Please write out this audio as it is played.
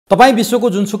तपाईं विश्वको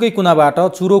जुनसुकै कुनाबाट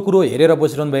चुरो कुरो हेरेर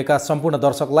बसिरहनुभएका सम्पूर्ण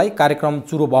दर्शकलाई कार्यक्रम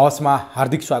चुरो बहसमा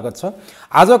हार्दिक स्वागत छ।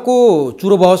 आजको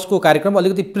चुरो बहसको कार्यक्रम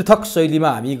अलिकति पृथक शैलीमा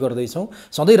हामी गर्दैछौँ।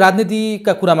 सधैँ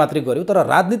राजनीतिका कुरा मात्रै गर्यौँ, तर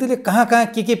राजनीतिले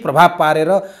कहाँ के प्रभाव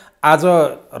पारेर आज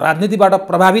राजनीतिबाट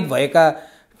प्रभावित भएका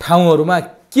ठाउँहरूमा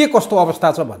के कस्तो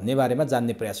अवस्था छ भन्ने बारेमा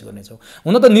जान्ने प्रयास गर्नेछौँ।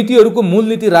 हुन त नीतिहरूको मूल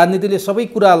नीति राजनीतिले सबै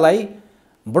कुरालाई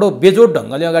बडो बेजोड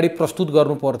ढङ्गले अगाडि प्रस्तुत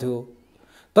गर्नु पर्थ्यो,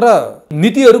 तर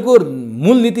नीतिहरूको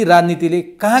मूल नीति राजनीतिले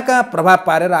कहाँ प्रभाव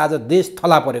पारेर आज देश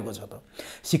थला परेको छ त।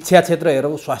 शिक्षा क्षेत्र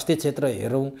हेरौँ, स्वास्थ्य क्षेत्र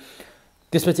हेरौँ,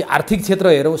 त्यसपछि आर्थिक क्षेत्र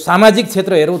हेरौँ, सामाजिक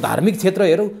क्षेत्र हेरौँ, धार्मिक क्षेत्र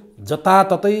हेरौँ,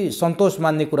 जताततै सन्तोष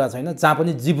मान्ने कुरा छैन, जहाँ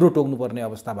पनि जिब्रो टोक्नुपर्ने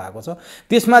अवस्था भएको छ।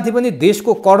 त्यसमाथि पनि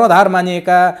देशको कर्णधार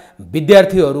मानिएका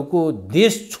विद्यार्थीहरूको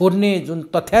देश छोड्ने जुन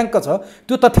तथ्याङ्क छ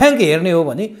त्यो तथ्याङ्क हेर्ने हो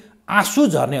भने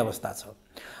आँसु झर्ने अवस्था छ।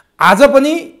 आज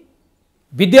पनि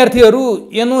विद्यार्थीहरू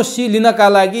एनओसी लिनका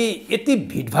लागि यति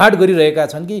भिडभाड गरिरहेका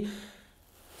छन् कि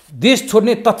देश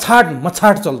छोड्ने तछाड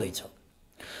मछाड चल्दैछ।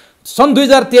 सन्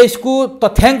 2023 को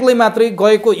तथ्याङ्कलाई मात्रै,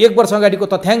 गएको एक वर्ष अगाडिको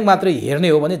तथ्याङ्क मात्रै हेर्ने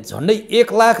हो भने झन्डै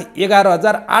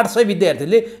 1,11,800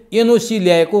 विद्यार्थीले एनओसी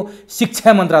ल्याएको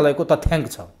शिक्षा मन्त्रालयको तथ्याङ्क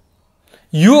छ।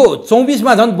 यो 24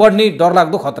 मा झन् बढ्ने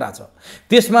डरलाग्दो खतरा छ।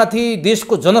 त्यसमाथि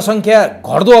देशको जनसङ्ख्या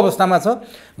घट्दो अवस्थामा छ।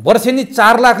 वर्षेनी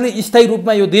 4 लाखले स्थायी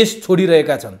रूपमा यो देश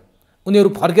छोडिरहेका छन्। उनीहरू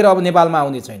फर्केर अब नेपालमा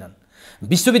आउने छैनन्।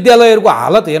 विश्वविद्यालयहरूको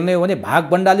हालत हेर्ने हो भने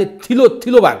भागबण्डाले थिलो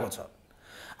भएको छ।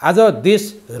 आज देश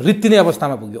रित्तिने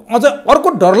अवस्थामा पुग्यो। अझ अर्को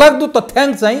डरलाग्दो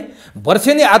तथ्याङ्क चाहिँ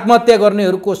वर्षेनी आत्महत्या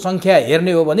गर्नेहरूको सङ्ख्या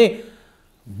हेर्ने हो भने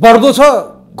बढ्दो छ,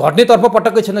 घट्नेतर्फ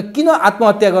पटक्कै छैन। किन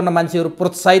आत्महत्या गर्न मान्छेहरू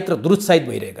प्रोत्साहित र दुरुत्साहित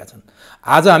भइरहेका छन्?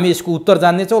 आज हामी यसको उत्तर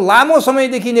जान्नेछौँ। लामो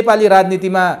समयदेखि नेपाली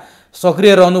राजनीतिमा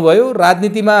सक्रिय रहनुभयो,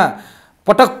 राजनीतिमा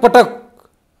पटक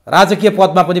राजकीय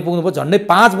पदमा पनि पुग्नुभयो। झन्डै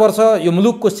 5 वर्ष यो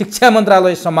मुलुकको शिक्षा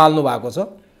मन्त्रालय सम्हाल्नु भएको छ।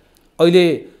 अहिले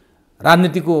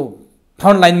राजनीतिको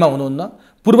फ्रन्ट लाइनमा हुनुहुन्न।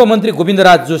 पूर्व मन्त्री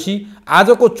गोविन्दा जोशी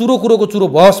आजको चुरो कुरोको चुरो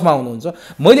बहसमा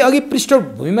हुनुहुन्छ। मैले अघि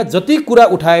पृष्ठभूमिमा जति कुरा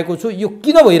उठाएको छु यो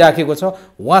किन भइराखेको छ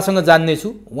उहाँसँग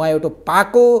जान्नेछु। उहाँ एउटा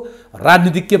पाको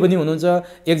राजनीतिज्ञ पनि हुनुहुन्छ,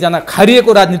 एकजना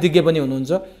खारिएको राजनीतिज्ञ पनि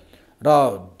हुनुहुन्छ र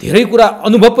धेरै कुरा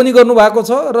अनुभव पनि गर्नुभएको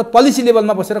छ र पोलिसी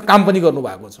लेभलमा बसेर काम पनि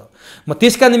गर्नुभएको छ। म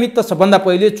त्यसका निमित्त सबभन्दा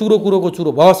पहिले चुरो कुरोको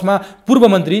चुरो बहसमा पूर्व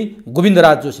मन्त्री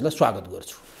गोविन्दा जोशीलाई स्वागत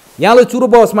गर्छु। यहाँलाई चुरो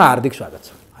बहसमा हार्दिक स्वागत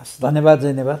छ। धन्यवाद।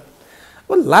 धन्यवाद।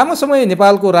 लामो समय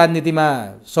नेपालको राजनीतिमा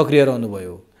सक्रिय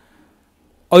रहनुभयो।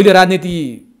 अहिले राजनीति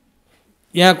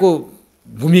यहाँको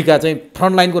भूमिका चाहिँ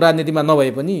फ्रन्टलाइनको राजनीतिमा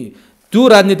नभए पनि त्यो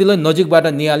राजनीतिलाई नजिकबाट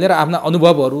निहाल्ने र आफ्ना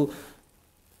अनुभवहरू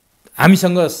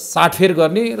हामीसँग साटफेर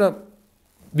गर्ने र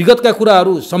विगतका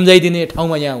कुराहरू सम्झाइदिने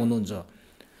ठाउँमा यहाँ हुनुहुन्छ।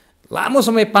 लामो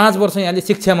समय 5 वर्ष यहाँले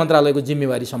शिक्षा मन्त्रालयको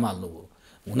जिम्मेवारी सम्हाल्नुभयो।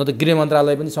 हुन त गृह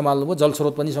मन्त्रालय पनि सम्हाल्नुभयो,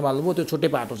 जलस्रोत पनि सम्हाल्नुभयो, त्यो छुट्टै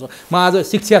पाटो छ। म आज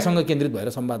शिक्षासँग केन्द्रित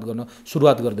भएर संवाद गर्न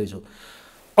सुरुवात गर्दैछु।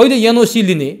 अहिले एनओसी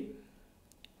लिने,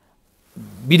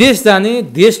 विदेश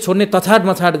जाने, देश छोड्ने तछाड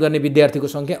मछाड गर्ने विद्यार्थीको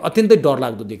सङ्ख्या अत्यन्तै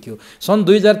डरलाग्दो देखियो। सन्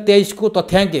 2023 को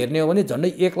तथ्याङ्क हेर्ने हो भने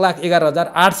झन्डै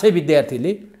 1,11,800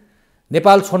 विद्यार्थीले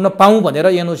नेपाल छोड्न पाऊँ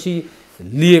भनेर एनओसी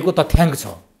लिएको तथ्याङ्क छ।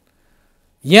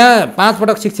 यहाँ 5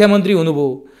 पटक शिक्षा मन्त्री हुनुभयो।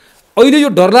 अहिले यो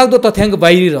डरलाग्दो तथ्याङ्क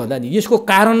बाहिरिरहँदा नि यसको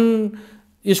कारण,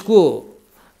 यसको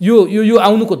यो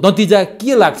आउनुको नतिजा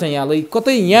के लाग्छ यहाँलाई?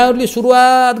 कतै यहाँहरूले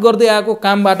सुरुवात गर्दै आएको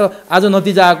कामबाट आज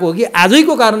नतिजा आएको हो कि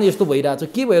आजैको कारण यस्तो भइरहेछ?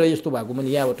 के भएर यस्तो भएको? मैले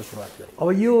यहाँबाट सुरुवात गरेँ। अब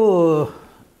यो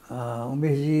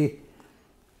उमेशजी,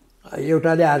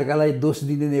 एउटाले अर्कालाई दोष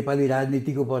दिने नेपाली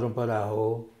राजनीतिको परम्परा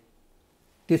हो,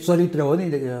 त्यो चरित्र हो नि।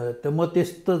 त म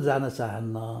त्यस्तो जान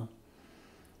चाहन्न।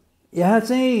 यहाँ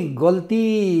चाहिँ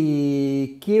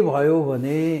गल्ती के भयो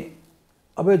भने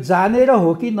अब जानेर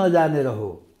हो कि नजानेर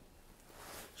हो,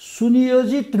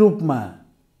 सुनियोजित रूपमा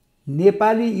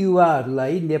नेपाली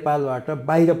युवाहरूलाई नेपालबाट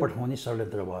बाहिर पठाउने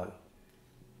षड्यन्त्र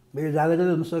भयो। यो जानेर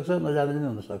हुनसक्छ, नजानेर पनि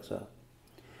हुनसक्छ।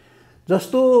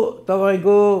 जस्तो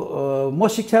तपाईँको म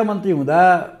शिक्षा मन्त्री हुँदा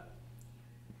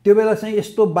त्यो बेला चाहिँ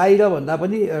यस्तो बाहिर भन्दा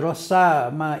पनि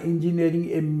रसामा इन्जिनियरिङ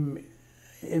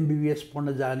एमबिबिएस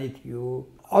पढ्न जाने थियो।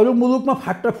 अरू मुलुकमा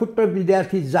फाटाफुट्ट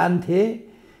विद्यार्थी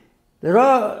जान्थे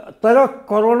तर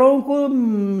करोडौँको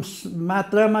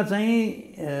मात्रामा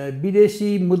चाहिँ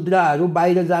विदेशी मुद्राहरू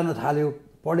बाहिर जान थाल्यो।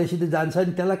 पढेपछि त जान्छ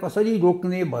नि, त्यसलाई कसरी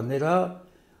रोक्ने भनेर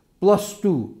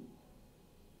 +2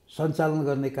 सञ्चालन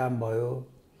गर्ने काम भयो।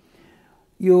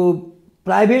 यो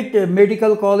प्राइभेट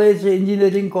मेडिकल कलेज,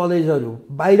 इन्जिनियरिङ कलेजहरू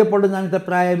बाहिर पढ्न जाने त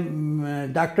प्राय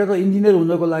डाक्टर र इन्जिनियर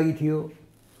हुनको लागि थियो।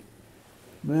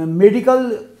 मेडिकल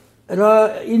र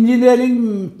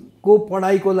इन्जिनियरिङको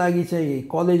पढाइको लागि चाहिँ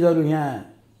कलेजहरू यहाँ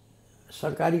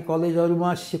सरकारी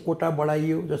कलेजहरूमा कोटा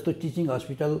बढाइयो। जस्तो टिचिङ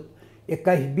हस्पिटल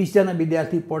 21-20 जना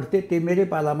विद्यार्थी पढ्थे, त्यो मेरै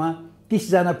पालामा 30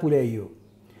 जना पुर्याइयो।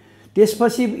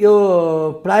 त्यसपछि यो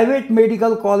प्राइभेट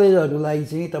मेडिकल कलेजहरूलाई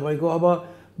चाहिँ तपाईँको अब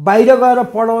बाहिर गएर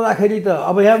पढाउँदाखेरि त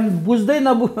अब यहाँ बुझ्दै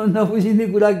नबुझिने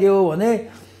कुरा के हो भने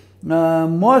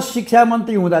म शिक्षा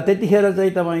मन्त्री हुँदा त्यतिखेर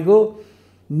चाहिँ तपाईँको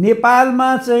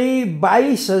नेपालमा चाहिँ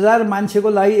 22,000 मान्छेको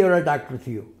लागि एउटा डाक्टर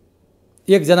थियो।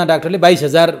 एकजना डाक्टरले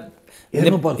 22,000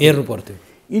 हेर्नु पर्थ्यो।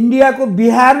 इन्डियाको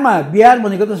बिहार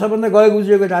भनेको त सबभन्दा गए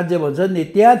गुज्रेको राज्य भन्छ नि,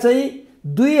 त्यहाँ चाहिँ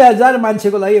 2,000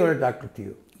 मान्छेको लागि एउटा डाक्टर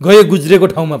थियो, गए गुज्रेको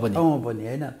ठाउँमा पनि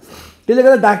होइन। त्यसले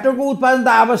गर्दा डाक्टरको उत्पादन त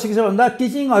आवश्यक छ भन्दा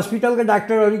टिचिङ हस्पिटलका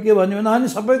डाक्टरहरू के भन्यो भने अनि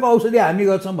सबैको औषधि हामी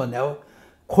गर्छौँ भन्ने हो,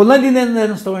 खोल्न दिँदैन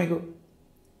हेर्नुहोस् तपाईँको।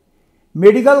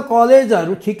 मेडिकल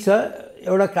कलेजहरू ठिक छ,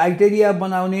 एउटा क्राइटेरिया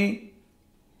बनाउने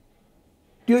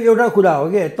त्यो एउटा कुरा हो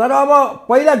कि, तर अब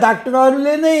पहिला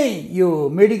डाक्टरहरूले नै यो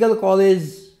मेडिकल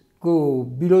कलेजको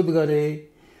विरोध गरे।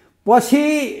 पछि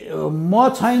म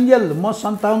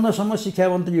 57सम्म शिक्षा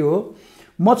मन्त्री हो,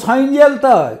 म छैन्जेल त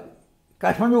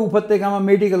काठमाडौँ उपत्यकामा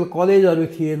मेडिकल कलेजहरू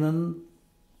थिएनन्,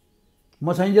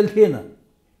 म छैन्जेल थिएन।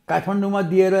 काठमाडौँमा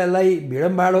दिएर यसलाई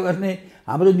भिडमभाडो गर्ने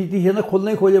हाम्रो नीति थिएन,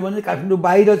 खोल्नै खोज्यो भने काठमाडौँ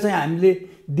बाहिर चाहिँ हामीले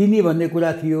दिने भन्ने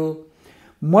कुरा थियो।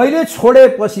 मैले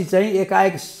छोडेपछि चाहिँ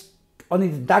एकाएक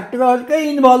अनि डाक्टरहरूकै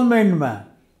इन्भल्भमेन्टमा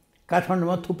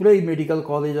काठमाडौँमा थुप्रै मेडिकल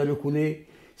कलेजहरू खुले,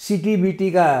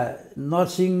 सिटिबिटीका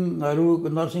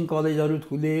नर्सिङ कलेजहरू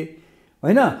खुले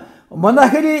होइन।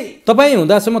 भन्दाखेरि तपाईँ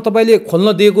हुँदासम्म तपाईँले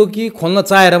खोल्न दिएको कि खोल्न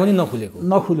चाहेर पनि नखुले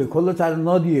खोल्न चाहेर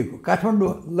नदिएको।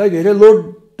 काठमाडौँलाई धेरै लोड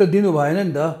त दिनु भएन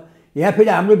नि त, यहाँ फेरि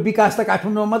हाम्रो विकास त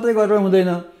काठमाडौँमा मात्रै गरेर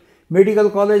हुँदैन।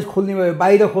 मेडिकल कलेज खोल्ने भयो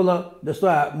बाहिर खोल, जस्तो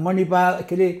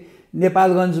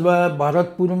नेपालगञ्जमा,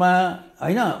 भरतपुरमा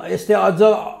होइन, यस्तै अझ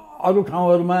अरू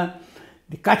ठाउँहरूमा।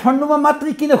 काठमाडौँमा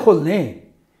मात्रै किन खोल्ने?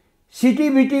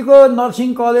 सिटिबिटीको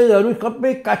नर्सिङ कलेजहरू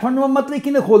सबै काठमाडौँमा मात्रै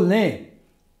किन खोल्ने?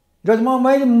 र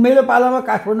मैले मेरो पालामा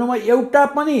काठमाडौँमा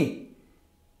एउटा पनि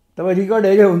तपाईँ रेकर्ड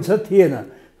हेरे हुन्छ थिएन।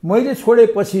 मैले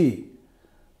छोडेपछि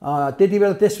त्यति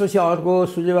बेला त्यसपछि अर्को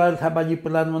सूर्यबहादुर थापाजी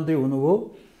प्रधानमन्त्री हुनुभयो,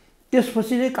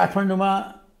 त्यसपछि चाहिँ काठमाडौँमा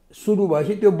सुरु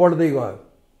भएपछि त्यो बढ्दै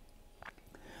गयो।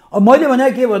 अब मैले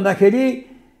भने के भन्दाखेरि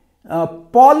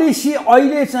पोलिसी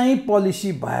अहिले चाहिँ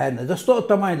पोलिसी भएन। जस्तो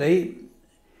तपाईँलाई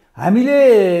हामीले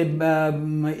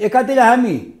एकातिर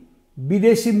हामी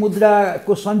विदेशी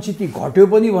मुद्राको सञ्चिति घट्यो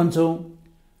पनि भन्छौँ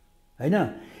होइन।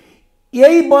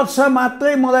 यही वर्ष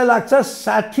मात्रै मलाई लाग्छ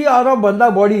 60 अरबभन्दा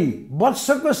बढी,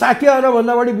 वर्षको 60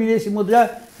 अरबभन्दा बढी विदेशी मुद्रा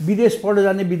विदेश पढ्न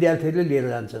जाने विद्यार्थीहरूले लिएर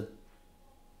जान्छन्।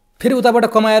 फेरि उताबाट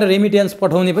कमाएर रेमिटेन्स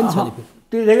पठाउने पनि छ,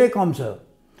 त्यो धेरै कम छ।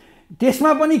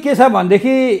 त्यसमा पनि के छ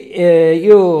भनेदेखि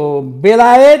यो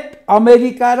बेलायत,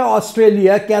 अमेरिका र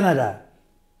अस्ट्रेलिया,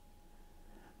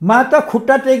 क्यानाडामा त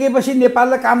खुट्टा टेकेपछि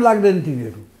नेपाललाई काम लाग्दैन,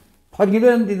 तिनीहरू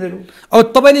फर्किँदैन तिनीहरू। अब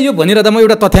तपाईँले यो भनिरहँदा म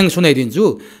एउटा तथ्याङ्क सुनाइदिन्छु।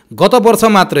 गत वर्ष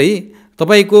मात्रै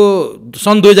तपाईँको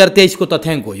सन् 2023 को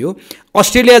तथ्याङ्क हो यो।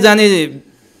 अस्ट्रेलिया जाने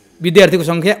विद्यार्थीको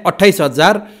सङ्ख्या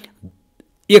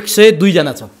 28,102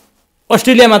 जना छ।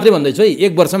 अस्ट्रेलिया मात्रै भन्दैछु है,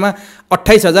 एक वर्षमा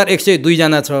 28,102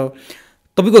 जना छ।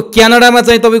 तपाईँको क्यानाडामा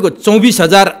चाहिँ तपाईँको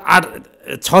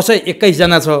 24,621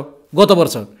 जना छ गत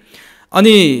वर्ष।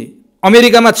 अनि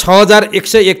अमेरिकामा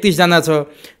 6,131 जना छ।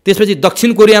 त्यसपछि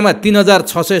दक्षिण कोरियामा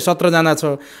 3,617 जना छ।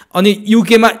 अनि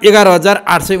युकेमा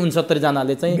 11,869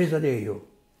 जनाले चाहिँ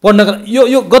पढ्न।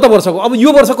 यो गत वर्षको। अब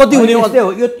यो वर्ष कति हुने हो?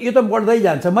 यो त बढ्दै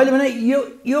जान्छ। मैले भने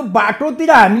यो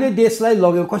बाटोतिर हामीले देशलाई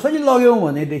लग्यौँ। कसरी लग्यौँ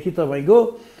भनेदेखि तपाईँको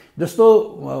जस्तो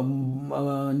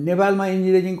नेपालमा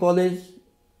इन्जिनियरिङ कलेज,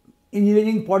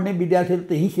 इन्जिनियरिङ पढ्ने विद्यार्थीहरू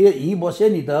त यहीँ बसे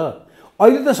नि त।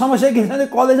 अहिले त समस्या के छ भने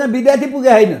कलेजमा विद्यार्थी पुगे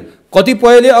छैन।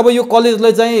 कतिपयले अब यो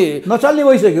कलेजलाई चाहिँ नचल्ने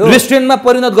भइसक्यो, रेस्टुरेन्टमा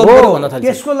परिणत गर्नु भन्न थाल्छ।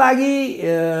 त्यसको लागि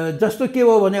जस्तो के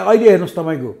हो भने अहिले हेर्नुहोस्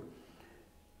तपाईँको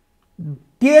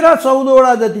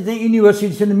 13-14वटा जति चाहिँ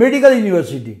युनिभर्सिटी छन्, मेडिकल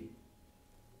युनिभर्सिटी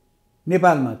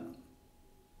नेपालमा।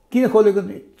 किन खोलेको?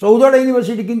 14वटा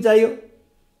युनिभर्सिटी किन चाहियो?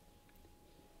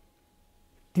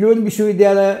 त्रिभुवन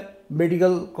विश्वविद्यालय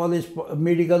मेडिकल कलेज,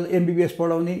 मेडिकल MBBS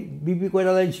पढाउने, बिपी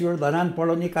कोइराला इन्स्टिच्युट धरान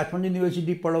पढाउने, काठमाडौँ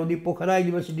युनिभर्सिटी पढाउने, पोखरा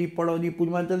युनिभर्सिटी पढाउने,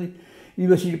 पूर्वाञ्चल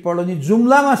युनिभर्सिटी पढाउने,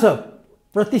 जुम्लामा छ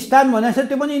प्रतिष्ठान भनेको छ,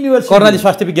 त्यो पनि युनिभर्सिटी, कर्णाली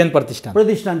स्वास्थ्य विज्ञान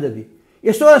प्रतिष्ठान जति।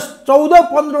 यस्तो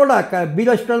 14-15वटा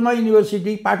वीरस्थलमा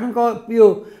युनिभर्सिटी, पाटनको यो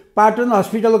पाटन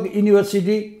हस्पिटल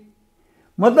युनिभर्सिटी।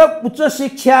 मतलब उच्च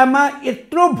शिक्षामा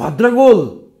यत्रो भद्रगोल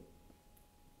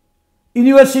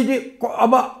युनिभर्सिटी।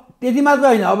 अब त्यति मात्र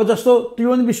होइन, अब जस्तो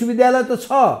त्रिभुवन विश्वविद्यालय त छ,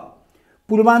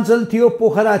 पूर्वाञ्चल थियो,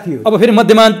 पोखरा थियो, अब फेरि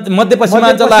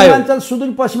मध्यपश्चिमाञ्चल,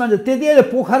 सुदूरपश्चिमाञ्चल। त्यति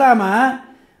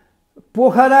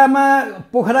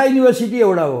पोखरा युनिभर्सिटी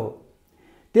एउटा हो।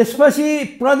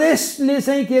 त्यसपछि प्रदेशले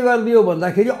चाहिँ के गरिदियो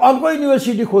भन्दाखेरि अर्को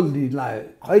युनिभर्सिटी खोलिदिनु लाग्यो,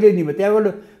 खैरेनीमा। त्यहाँबाट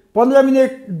 15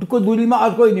 मिनटको दूरीमा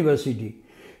अर्को युनिभर्सिटी।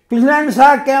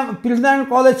 पृथ्वीनारायण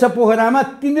कलेज छ पोखरामा,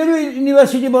 तिनीहरू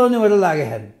युनिभर्सिटी बनाउने भनेर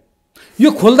लागेका छन्।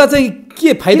 यो खोल्दा चाहिँ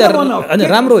के फाइदा होइन,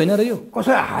 राम्रो होइन र यो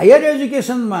कसै हायर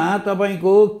एजुकेसनमा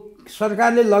तपाईँको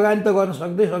सरकारले लगानी त गर्न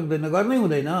सक्दैन, गर्नै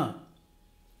हुँदैन।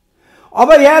 अब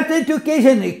यहाँ चाहिँ त्यो केही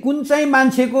छैन, कुन चाहिँ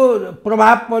मान्छेको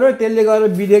प्रभाव पर्यो त्यसले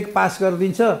गरेर विधेयक पास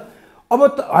गरिदिन्छ। अब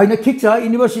होइन, ठिक छ,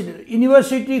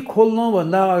 युनिभर्सिटी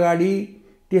खोल्नुभन्दा अगाडि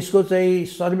त्यसको चाहिँ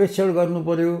सर्वेक्षण गर्नु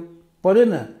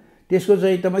परेन? त्यसको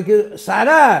चाहिँ तपाईँको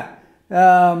सारा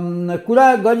कुरा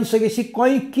गरिसकेपछि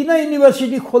किन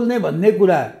युनिभर्सिटी खोल्ने भन्ने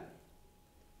कुरा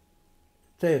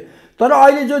चाहिँ। तर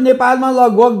अहिले जो नेपालमा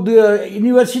लगभग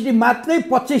युनिभर्सिटी मात्रै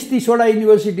 25-30वटा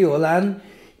युनिभर्सिटी होलान्।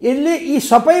 यसले यी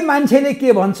सबै मान्छेले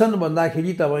के भन्छन्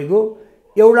भन्दाखेरि तपाईँको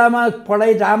एउटामा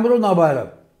पढाइ राम्रो नभएर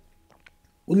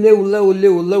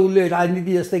उसले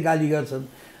राजनीति जस्तै गाली गर्छन्।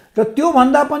 र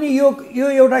त्योभन्दा पनि यो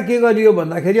एउटा के गरियो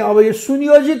भन्दाखेरि अब यो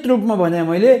सुनियोजित रूपमा भने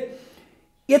मैले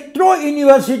यत्रो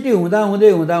युनिभर्सिटी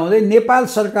हुँदै नेपाल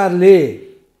सरकारले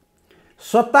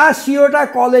 87वटा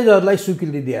कलेजहरूलाई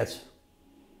स्वीकृति दिएको छ।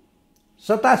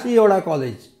 87वटा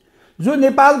कलेज जो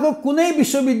नेपालको कुनै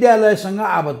विश्वविद्यालयसँग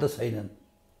आबद्ध छैनन्।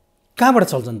 कहाँबाट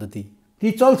चल्छन् त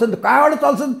ती चल्छन्? कहाँबाट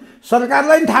चल्छन्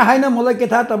सरकारलाई पनि थाहा छैन, मलाई के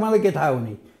थाहा, तपाईँलाई के थाहा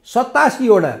हुने।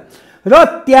 87वटा र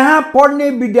त्यहाँ पढ्ने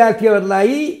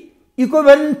विद्यार्थीहरूलाई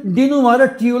इक्विभ्यालेन्ट दिनु भनेर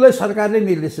टियुलाई सरकारले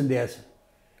निर्देशन दिएको छ।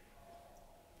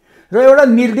 र एउटा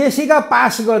निर्देशिका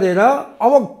पास गरेर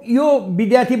अब यो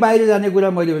विद्यार्थी बाहिर जाने कुरा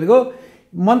मैले भनेको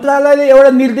मन्त्रालयले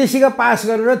एउटा निर्देशिका पास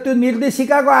गरेर त्यो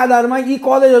निर्देशिकाको आधारमा यी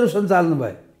कलेजहरू सञ्चालन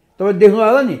भए। तपाईँ देख्नु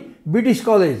होला नि, ब्रिटिस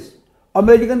कलेज,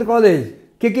 अमेरिकन कलेज,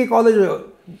 के कलेज,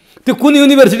 त्यो कुन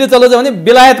युनिभर्सिटी चलाउँछ भने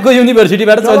बेलायतको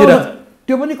युनिभर्सिटीबाट चलिरहेछ।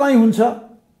 त्यो पनि कहीँ हुन्छ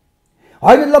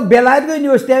होइन? ल, बेलायतको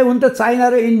युनिभर्सिटी हुन त चाइना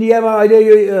र इन्डियामा अहिले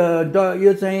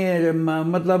यो चाहिँ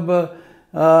मतलब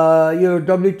यो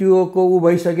WTO को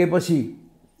भइसकेपछि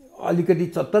अलिकति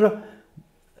तर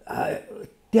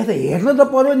त्यहाँ त हेर्न त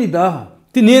पर्यो नि त।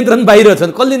 ती नियन्त्रण बाहिर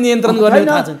छन्, कसले नियन्त्रण गर्ने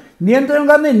थाहा छैन। नियन्त्रण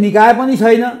गर्ने निकाय पनि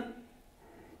छैन,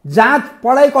 जाँच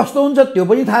पढाइ कस्तो हुन्छ त्यो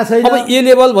पनि थाहा छैन। अब ए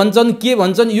लेभल भन्छन्, के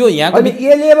भन्छन्, यो यहाँ अनि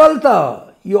ए लेभल त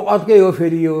यो अर्कै हो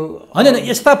फेरि। यो होइन,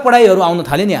 यस्ता पढाइहरू आउन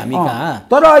थाल्यो नि हामी कहाँ।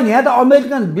 तर यहाँ त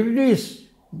अमेरिकन, ब्रिटिस,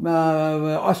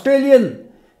 अस्ट्रेलियन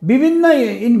विभिन्न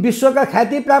विश्वका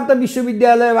ख्यातिप्राप्त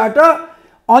विश्वविद्यालयबाट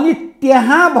अनि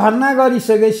त्यहाँ भर्ना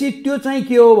गरिसकेपछि त्यो चाहिँ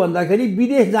के हो भन्दाखेरि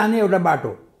विदेश जाने एउटा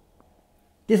बाटो।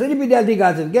 त्यसरी विद्यार्थी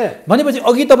गएको छन् क्या। भनेपछि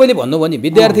अघि तपाईँले भन्नुभयो नि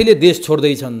विद्यार्थीले देश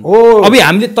छोड्दैछन्। अब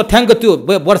हामीले तथ्याङ्क त्यो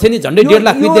वर्षेनी झन्डै 1.5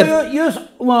 लाख विद्यार्थी, यो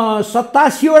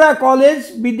 87वटा कलेज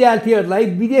विद्यार्थीहरूलाई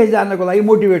विदेश जानको लागि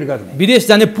मोटिभेट गर्ने, विदेश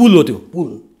जाने पुल हो त्यो पुल।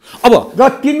 अब र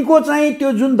तिनको चाहिँ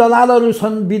त्यो जुन दलालहरू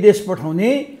छन् विदेश पठाउने,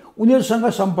 उनीहरूसँग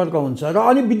सम्पर्क हुन्छ। र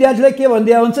अनि विद्यार्थीलाई के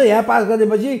भनिदिया हुन्छ, यहाँ पास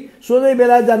गरेपछि सोझै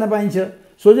बेलायत जान पाइन्छ,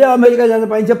 सोझै अमेरिका जान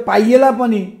पाइन्छ, पाइएला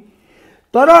पनि।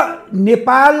 तर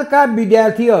नेपालका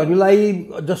विद्यार्थीहरूलाई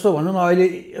जस्तो भनौँ न, अहिले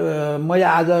मैले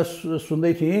आज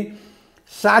सुन्दै थिएँ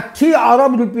 60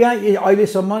 अरब रुपियाँ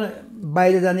अहिलेसम्म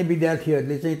बाहिर जाने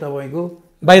विद्यार्थीहरूले चाहिँ तपाईँको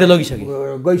बाहिर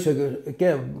गइसक्यो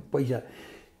क्या पैसा।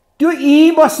 त्यो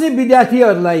यहीँ बस्ने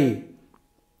विद्यार्थीहरूलाई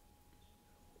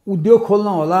उद्योग खोल्न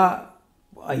होला,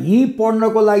 यहीँ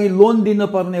पढ्नको लागि लोन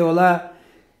दिनुपर्ने होला,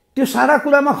 त्यो सारा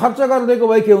कुरामा खर्च गरिदिएको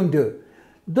भए के हुन्थ्यो।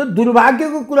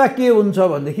 दुर्भाग्यको कुरा के हुन्छ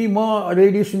भनेदेखि म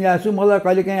रेडियो सुनिरहेको छु, मलाई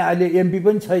कहिलेकाहीँ अहिले MP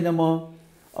पनि छैन, म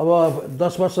अब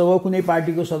 10 वर्ष हो कुनै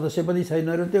पार्टीको सदस्य पनि छैन।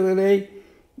 र त्यो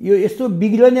यो यस्तो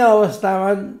बिग्रने अवस्थामा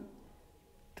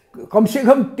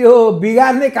कमसेकम त्यो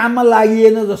बिगार्ने काममा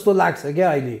लागिएन जस्तो लाग्छ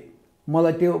क्या अहिले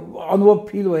मलाई, त्यो अनुभव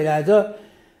फिल भइरहेछ।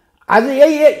 आज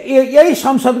यही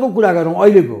संसदको कुरा गरौँ,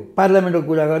 अहिलेको पार्लियामेन्टको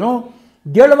कुरा गरौँ।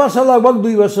 1.5 वर्ष लगभग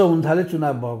 2 वर्ष हुन थाल्यो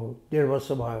चुनाव भएको, 1.5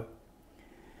 वर्ष भयो।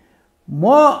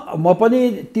 म पनि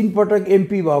 3 पटक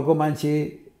MP भएको मान्छे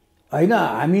होइन।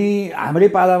 हाम्रै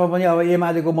पालामा पनि अब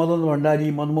एमालेको मदन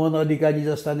भण्डारी, मनमोहन अधिकारी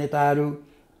जस्ता नेताहरू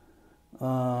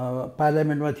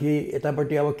पार्लियामेन्टमा थिए।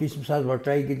 यतापट्टि अब कृष्णप्रसाद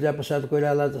भट्टराई, गिरिजाप्रसाद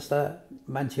कोइराला जस्ता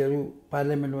मान्छेहरू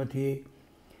पार्लियामेन्टमा थिए।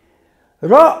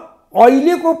 र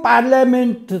अहिलेको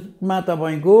पार्लियामेन्टमा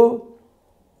तपाईँको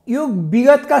यो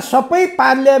विगतका सबै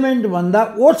पार्लियामेन्टभन्दा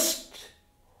वर्स्ट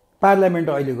पार्लियामेन्ट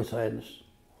अहिलेको छ। हेर्नुहोस्,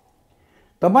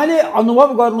 तपाईँले अनुभव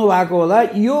गर्नुभएको होला,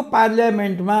 यो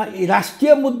पार्लियामेन्टमा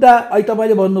राष्ट्रिय मुद्दा अहिले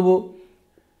तपाईँले भन्नुभयो,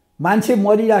 मान्छे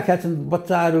मरिराखेका छन्,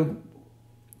 बच्चाहरू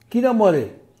किन मरे,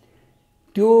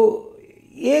 त्यो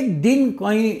एक दिन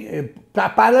कहीँ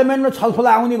पार्लियामेन्टमा छलफल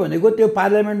आउने भनेको त्यो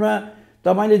पार्लियामेन्टमा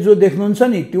तपाईँले जो देख्नुहुन्छ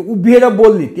नि त्यो उभिएर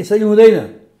बोल्ने, त्यसरी हुँदैन।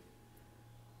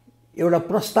 एउटा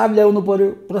प्रस्ताव ल्याउनु पर्यो,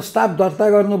 प्रस्ताव दर्ता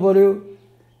गर्नु पर्यो,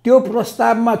 त्यो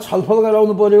प्रस्तावमा छलफल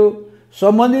गराउनु पर्यो,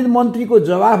 सम्बन्धित मन्त्रीको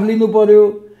जवाफ लिनु पर्यो,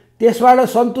 त्यसबाट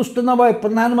सन्तुष्ट नभए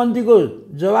प्रधानमन्त्रीको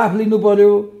जवाफ लिनु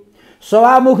पर्यो।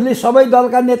 सभामुखले सबै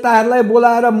दलका नेताहरूलाई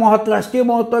बोलाएर राष्ट्रिय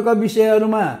महत्त्वका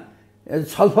विषयहरूमा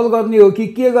छलफल गर्ने हो कि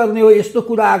के गर्ने हो यस्तो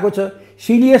कुरा आएको छ।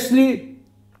 सिरियसली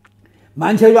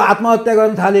मान्छेहरू आत्महत्या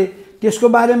गर्न थाले, त्यसको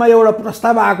बारेमा एउटा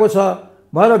प्रस्ताव आएको छ।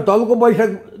 भएर दलको बैठक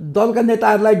दलका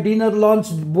नेताहरूलाई डिनर लन्च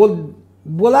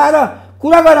बोलाएर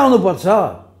कुरा गराउनुपर्छ।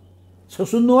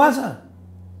 सुन्नुभएको छ?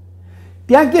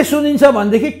 त्यहाँ के सुनिन्छ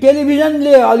भनेदेखि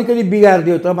टेलिभिजनले अलिकति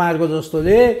बिगारिदियो तपाईँहरूको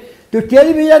जस्तोले। त्यो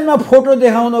टेलिभिजनमा फोटो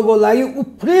देखाउनको लागि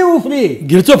उफ्री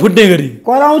घिर्चो फुट्ने गरी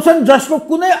कराउँछन् जसको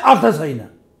कुनै अर्थ छैन।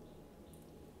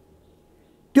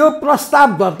 त्यो प्रस्ताव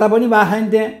दर्ता पनि भएको छैन।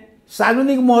 त्यहाँ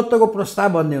सार्वजनिक महत्त्वको प्रस्ताव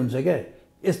भन्ने हुन्छ क्या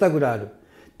यस्ता कुराहरू।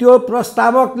 त्यो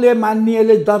प्रस्तावकले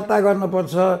मान्यले दर्ता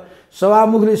गर्नुपर्छ।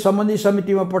 सभामुखले सम्बन्धित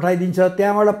समितिमा पठाइदिन्छ,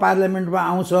 त्यहाँबाट पार्लियामेन्टमा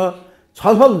आउँछ,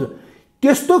 छलफल हुन्छ।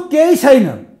 त्यस्तो केही छैन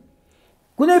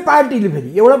कुनै पार्टीले। फेरि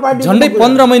एउटा पार्टी झन्डै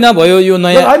 15 महिना भयो यो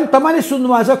नयाँ। होइन तपाईँले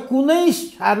सुन्नुभएको छ कुनै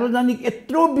सार्वजनिक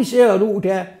यत्रो विषयहरू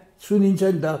उठ्या सुनिन्छ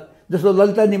नि त। जस्तो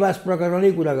ललिता निवास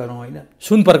प्रकरणै कुरा गरौँ, होइन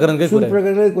सुन प्रकरणकै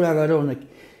कुरा गरौँ न।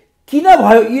 किन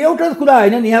भयो एउटा कुरा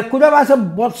होइन नि। यहाँ कुरा भएको छ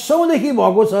वर्षौँदेखि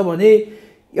भएको छ भने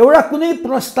एउटा कुनै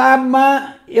प्रस्तावमा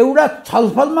एउटा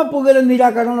छलफलमा पुगेर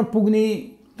निराकरणमा पुग्ने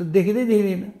त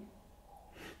देखिँदैन।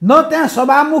 न त्यहाँ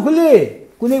सभामुखले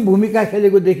कुनै भूमिका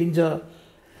खेलेको देखिन्छ,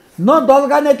 न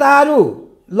दलका नेताहरू।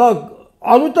 ल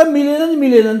अरू त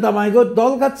मिलेनन् तपाईँको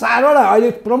दलका 4वटा अहिले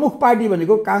प्रमुख पार्टी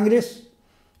भनेको काङ्ग्रेस,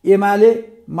 एमाले,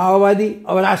 माओवादी,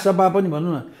 अब राजसभा पनि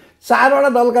भनौँ न, 4वटा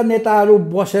दलका नेताहरू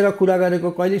बसेर कुरा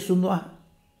गरेको कहिले सुन्नु?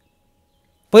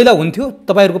 पहिला हुन्थ्यो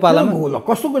तपाईँहरूको पालामा?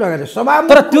 कस्तो कुरा गरे सभा?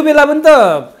 तर त्यो बेला पनि त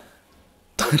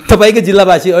तपाईँकै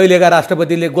जिल्लावासी अहिलेका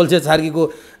राष्ट्रपतिले गोल्छे छार्कीको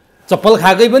चप्पल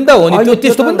खाएकै पनि त हो नि। त्यो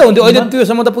त्यस्तो पनि त हुन्थ्यो। अहिले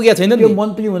त्योसम्म त पुगेको छैन। त्यो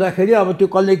मन्त्री हुँदाखेरि अब त्यो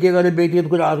कसले के गरे व्यक्तिगत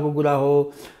कुरा अर्को कुरा हो।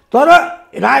 तर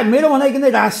मेरो भनाइ किन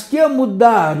राष्ट्रिय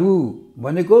मुद्दाहरू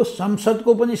भनेको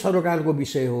संसदको पनि सरकारको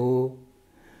विषय हो,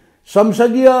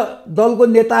 संसदीय दलको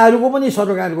नेताहरूको पनि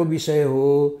सरकारको विषय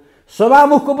हो,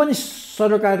 सभामुखको पनि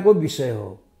सरकारको विषय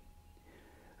हो।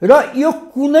 र यो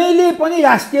कुनैले पनि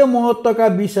राष्ट्रिय महत्त्वका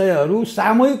विषयहरू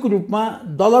सामूहिक रूपमा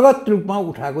दलगत रूपमा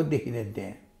उठाएको देखिँदैन।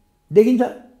 त्यहाँ देखिन्छ।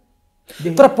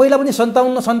 तर पहिला पनि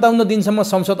 57 दिनसम्म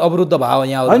संसद अवरुद्ध भयो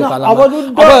यहाँहरूको पालामा।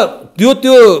 अब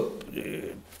त्यो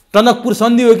टनकपुर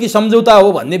सन्धि हो कि सम्झौता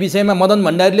हो भन्ने विषयमा मदन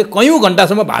भण्डारीले कयौँ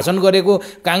घण्टासम्म भाषण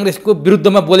गरेको, काङ्ग्रेसको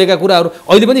विरुद्धमा बोलेका कुराहरू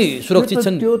अहिले पनि सुरक्षित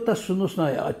छन्। त्यो त सुन्नुहोस्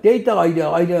न, त्यही त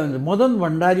अहिले मदन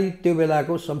भण्डारी त्यो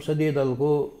बेलाको संसदीय दलको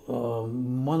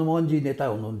मनमोहनजी नेता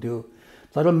हुनुहुन्थ्यो।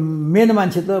 तर मेन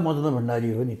मान्छे त मदन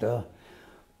भण्डारी हो नि त।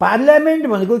 पार्लियामेन्ट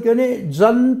भनेको के भने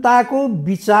जनताको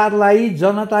विचारलाई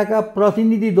जनताका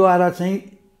प्रतिनिधिद्वारा चाहिँ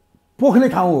पोख्ने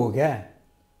ठाउँ हो क्या।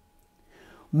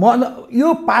 यो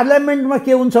पार्लियामेन्टमा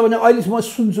के हुन्छ भने अहिले म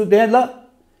सुन्छु त्यहाँ ल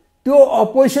त्यो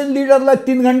अपोजिसन लिडरलाई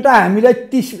 3 घन्टा हामीलाई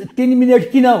 3 मिनट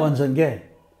किन भन्छन् क्या।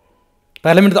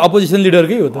 पार्लियामेन्ट त अपोजिसन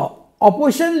लिडरकै हो त।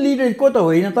 अपोजिसन लिडरको त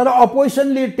होइन, तर अपोजिसन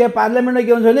लिडर त्यहाँ पार्लियामेन्टमा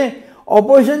के हुन्छ भने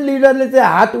अपोजिसन लिडरले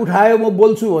चाहिँ हात उठायो म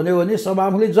बोल्छु भन्यो भने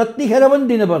सभामुखले जतिखेर पनि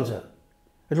दिनुपर्छ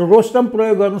र रोस्टम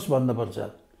प्रयोग गर्नुहोस् भन्नुपर्छ।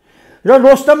 र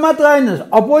रोस्टम मात्र होइन,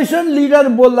 अपोजिसन लिडर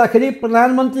बोल्दाखेरि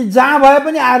प्रधानमन्त्री जहाँ भए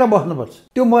पनि आएर बस्नुपर्छ।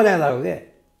 त्यो मर्यादा हो क्या।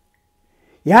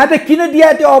 यहाँ त किन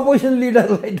दिया त्यो अपोजिसन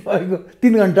लिडरलाई तपाईँको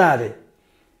 3 घन्टा अरे?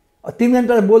 3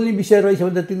 घन्टा बोल्ने विषय रहेछ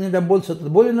भने त 3 घन्टा बोल्छ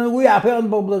त, बोलेन उही आफै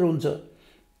अनपपुलर हुन्छ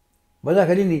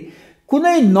भन्दाखेरि नि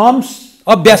कुनै नर्म्स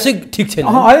अभ्यासै ठिक छैन।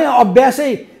 होइन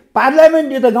अभ्यासै पार्लियामेन्ट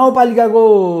यो त गाउँपालिकाको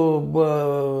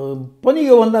पनि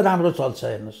योभन्दा राम्रो चल्छ।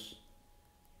 हेर्नुहोस्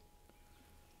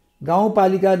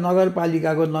गाउँपालिका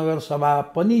नगरपालिकाको नगरसभा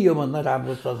पनि योभन्दा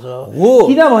राम्रो चल्छ हो।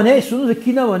 किनभने सुन्नुहोस्,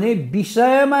 किनभने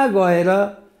विषयमा गएर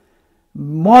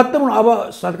महत्त्वपूर्ण अब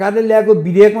सरकारले ल्याएको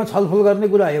विधेयकमा छलफल गर्ने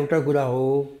कुरा एउटा कुरा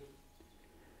हो।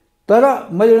 तर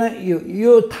मैले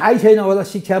यो थाहै छैन होला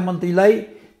शिक्षा मन्त्रीलाई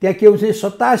त्यहाँ के हुन्छ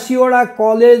 87वटा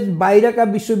कलेज बाहिरका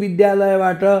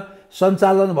विश्वविद्यालयबाट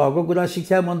सञ्चालन भएको कुरा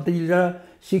शिक्षा मन्त्री र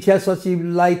शिक्षा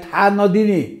सचिवलाई थाहा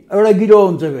नदिने एउटा गिरोह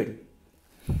हुन्छ। फेरि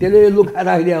त्यसले लुका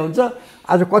राखिदिया हुन्छ।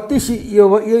 आज कति यो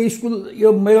स्कुल यो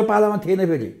मेरो पालामा थिएन।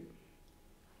 फेरि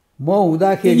म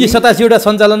हुँदाखेरि 87वटा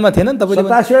सञ्चालनमा थिएन नि तपाईँले?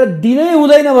 87वटा दिनै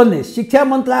हुँदैन भन्ने शिक्षा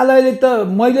मन्त्रालयले त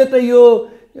मैले त यो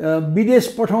विदेश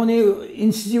पठाउने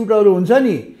इन्स्टिच्युटहरू हुन्छ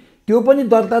नि त्यो पनि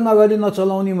दर्ता नगरी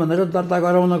नचलाउने भनेर दर्ता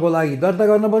गराउनको लागि दर्ता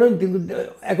गर्नु पऱ्यो नि। त्यो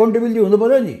एकाउन्टेबिलिटी हुनु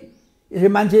पऱ्यो नि। यसै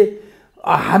मान्छे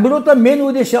हाम्रो त मेन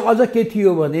उद्देश्य अझ के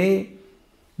थियो भने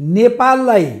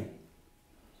नेपाललाई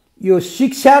यो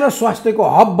शिक्षा र स्वास्थ्यको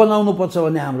हब बनाउनुपर्छ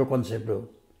भन्ने हाम्रो कन्सेप्ट हो।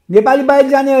 नेपाली बाहिर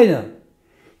जाने होइन,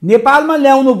 नेपालमा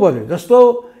ल्याउनु पर्यो। जस्तो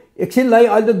एकछिनलाई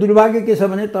अहिले त दुर्भाग्य के छ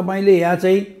भने तपाईँले यहाँ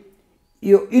चाहिँ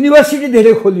यो युनिभर्सिटी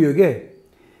धेरै खोलियो के।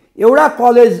 एउटा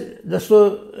कलेज जस्तो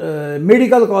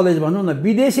मेडिकल कलेज भनौँ न,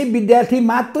 विदेशी विद्यार्थी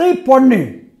मात्रै पढ्ने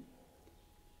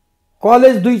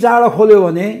कलेज 2-4 खोल्यो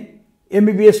भने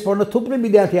एमबिबिएस पढ्न थुप्रै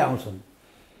विद्यार्थी आउँछन्।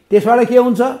 त्यसबाट के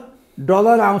हुन्छ,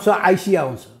 डलर आउँछ, आइसी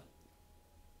आउँछ,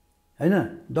 हैन?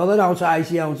 डलर आउँछ,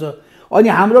 आइसी आउँछ, अनि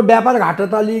हाम्रो व्यापार घाटा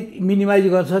त अलिक मिनिमाइज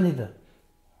गर्छ नि त।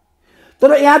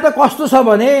 तर यहाँ त कस्तो छ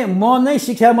भने, म नै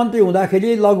शिक्षा मन्त्री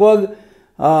हुँदाखेरि लगभग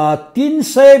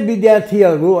 300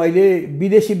 विद्यार्थीहरू अहिले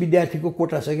विदेशी विद्यार्थीको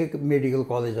कोटा छ कि मेडिकल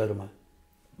कलेजहरूमा।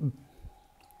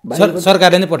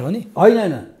 सरकारले नै पठाउने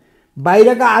होइन,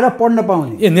 बाहिरका आएर पढ्न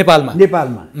पाउने। ए नेपालमा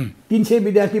 300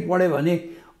 विद्यार्थी पढ्यो भने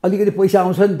अलिकति पैसा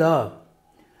आउँछ नि त।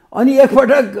 अनि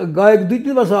एकपटक गएको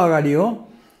 2-3 वर्ष अगाडि हो,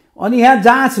 अनि यहाँ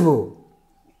जाँच भयो,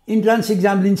 इन्ट्रान्स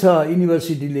इक्जाम लिन्छ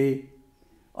युनिभर्सिटीले,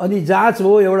 अनि जाँच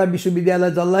भयो, एउटा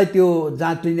विश्वविद्यालय जसलाई त्यो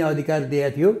जाँच लिने अधिकार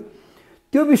दिएको थियो,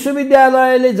 त्यो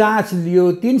विश्वविद्यालयले जाँच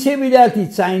लियो, 300 विद्यार्थी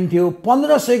चाहिन्थ्यो,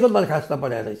 1500 को दरखास्त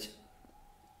पठाएर रहेछ।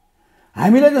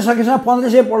 हामीले त सकेसम्म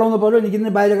 1500 पढाउनु पर्यो नि,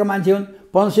 किनभने बाहिरका मान्छे हुन्,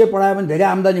 1500 पढायो भने धेरै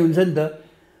आम्दानी हुन्छ नि त।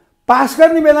 पास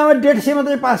गर्ने बेलामा 150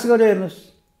 मात्रै पास गरे, हेर्नुहोस्।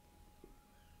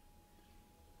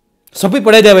 सबै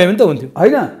पढाइदिए भए पनि त हुन्थ्यो,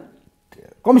 होइन?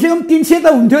 कमसेकम 300 त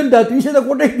हुन्थ्यो नि त, 300 त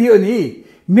कोटै दियो नि।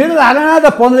 मेरो धारणा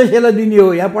त 1500 लाई दिने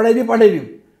हो, यहाँ पढाइदियो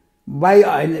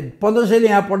होइन, 1500 ले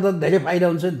यहाँ पढ्दा धेरै फाइदा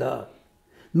हुन्छ नि त।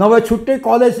 नभए छुट्टै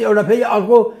कलेज एउटा, फेरि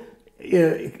अर्को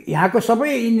यहाँको सबै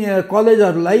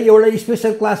कलेजहरूलाई एउटा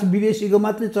स्पेसल क्लास विदेशीको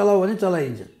मात्रै चलाऊ भने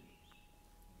चलाइन्छ।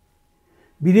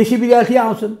 विदेशी विद्यार्थी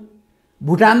आउँछन्।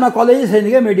 भुटानमा कलेजै छैन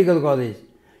क्या मेडिकल कलेज।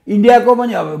 इन्डियाको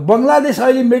पनि अब बङ्गलादेश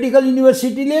अहिले मेडिकल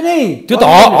युनिभर्सिटीले नै त्यो त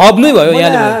हब नै भयो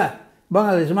यहाँ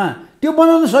बङ्गलादेशमा, त्यो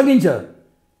बनाउन सकिन्छ।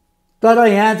 तर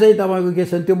यहाँ चाहिँ तपाईँको के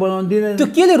छ, त्यो बनाउन दिँदैन।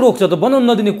 त्यो केले रोक्छ त, बनाउन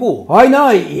नदिने को? होइन,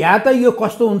 यहाँ त यो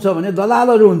कस्तो हुन्छ भने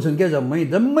दलालहरू हुन्छन् क्या,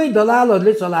 जम्मै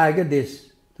दलालहरूले चलायो क्या देश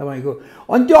तपाईँको।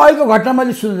 अनि त्यो अहिलेको घटना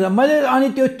मैले सुनेँ, मैले अनि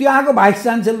त्यो त्यहाँको भाइस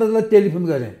चान्सेलरलाई टेलिफोन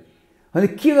गरेँ, अनि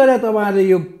के गरे तपाईँहरूले,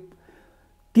 यो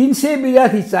 300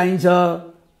 विद्यार्थी चाहिन्छ,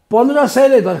 1500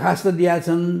 ले दरखास्त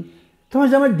दिएछन्, तपाईँ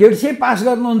जम्मै 150 पास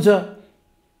गर्नुहुन्छ,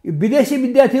 यो विदेशी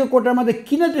विद्यार्थीको कोटामा त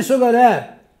किन त्यसो गरे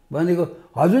भनेको।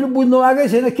 हजुर बुझ्नु आएकै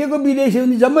छैन, के को विदेशी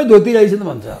हुने, जम्मै धोती रहेछन्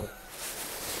भन्छ।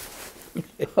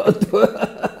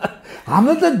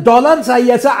 हाम्रो त डलर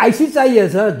चाहिएछ, आइसी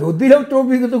चाहिएछ, धोती र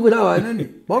टोपीको त कुरा भएन नि,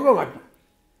 भएको घटना।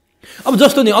 अब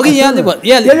जस्तो नि अघि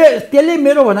त्यसले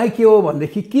मेरो भनाइ के हो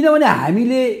भनेदेखि, किनभने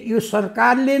हामीले यो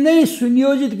सरकारले नै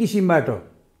सुनियोजित किसिमबाट,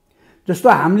 जस्तो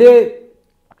हामीले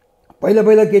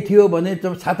पहिला के थियो भने,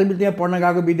 छात्रवृत्तिमा पढ्न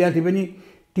गएको विद्यार्थी पनि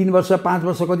 3 वर्ष 5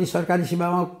 वर्ष कति सरकारी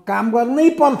सेवामा काम गर्नै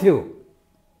पर्थ्यो,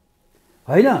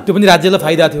 होइन? त्यो पनि राज्यलाई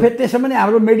फाइदा थियो। फेरि त्यसमा पनि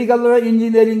हाम्रो मेडिकल र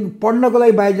इन्जिनियरिङ पढ्नको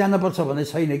लागि बाहिर जानुपर्छ भन्ने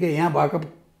छैन क्या, यहाँ भएको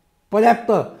पर्याप्त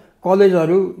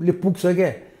कलेजहरूले पुग्छ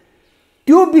क्या।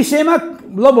 त्यो विषयमा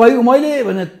ल भयो, मैले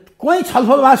भने कहीँ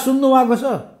छलफल भए सुन्नु भएको छ?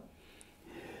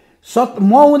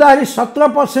 म हुँदाखेरि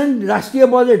 17% राष्ट्रिय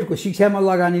बजेटको शिक्षामा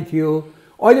लगानी थियो,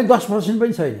 अहिले 10%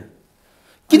 पनि छैन।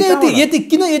 किन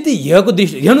यति हेर्नुको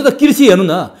दृष्टि, हेर्नु त कृषि हेर्नु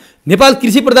न, नेपाल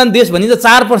कृषि प्रधान देश भनिन्छ,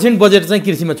 4% बजेट चाहिँ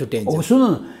कृषिमा छुट्याइन्छ। हो, सुन्नु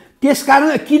न,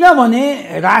 त्यसकारण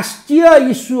किनभने राष्ट्रिय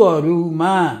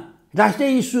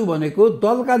इस्यु भनेको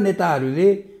दलका नेताहरूले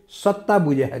सत्ता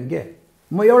बुझेछन् क्या।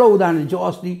 म एउटा उदाहरण दिन्छु।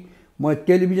 अस्ति म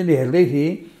टेलिभिजन हेर्दै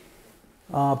थिएँ,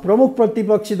 प्रमुख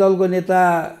प्रतिपक्षी दलको नेता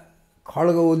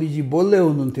खड्ग ओलीजी बोल्दै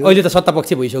हुनुहुन्थ्यो। अहिले त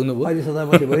सत्तापक्षी भइसक्नुभयो, अहिले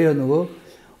सत्तापक्षी भइरहनुभयो।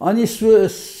 अनि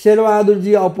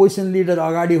शेरबहादुरजी अपोजिसन लिडर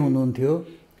अगाडि हुनुहुन्थ्यो,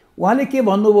 उहाँले के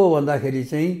भन्नुभयो भन्दाखेरि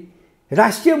चाहिँ,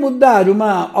 राष्ट्रिय मुद्दाहरूमा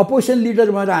अपोजिसन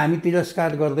लिडर भएर हामी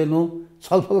तिरस्कार गर्दैनौँ,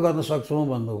 छलफल गर्न सक्छौँ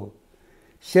भन्नुभयो।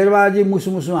 शेरबहादुरजी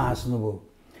मुसुमुसु हाँस्नुभयो।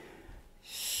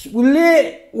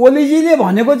 ओलीजीले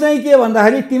भनेको चाहिँ के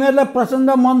भन्दाखेरि, तिमीहरूलाई प्रचण्ड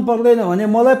मन पर्दैन भने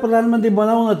मलाई प्रधानमन्त्री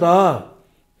बनाउन त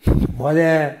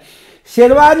भने।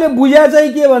 शेरबहादुरले बुझ्या चाहिँ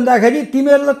के भन्दाखेरि,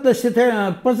 तिमीहरूलाई त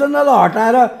प्रचण्डलाई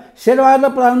हटाएर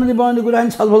शेरबहादुरलाई प्रधानमन्त्री बनाउने कुरा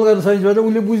पनि छलफल गर्न सकिन्छ भनेर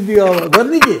उसले बुझिदियो। अब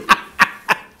गर्ने के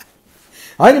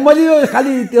होइन, मैले यो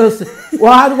खालि त्यो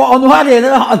उहाँहरूको अनुहार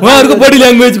हेरेर, उहाँहरूको बडी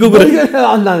ल्याङ्ग्वेजको कुरा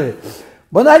अन्दाज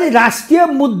भन्दाखेरि राष्ट्रिय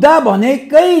मुद्दा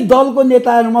भनेकै दलको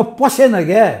नेताहरूमा पसेन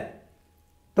क्या।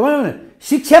 तपाईँ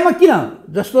शिक्षामा किन,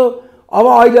 जस्तो अब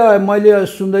अहिले मैले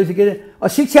सुन्दैछु के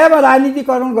शिक्षामा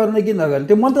राजनीतिकरण गर्ने कि नगर्ने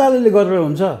त्यो मन्त्रालयले गरेर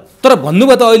हुन्छ। तर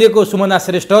भन्नुभयो त अहिलेको सुमना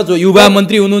श्रेष्ठ जो युवा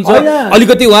मन्त्री हुनुहुन्छ,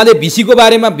 अलिकति उहाँले भिसीको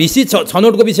बारेमा, भिसी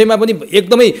छनौटको विषयमा पनि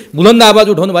एकदमै बुलन्द आवाज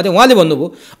उठाउनु भएको थियो। उहाँले भन्नुभयो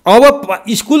अब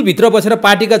स्कुलभित्र बसेर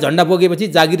पार्टीका झन्डा बोकेपछि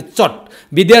जागिर चट,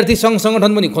 विद्यार्थी सङ्घ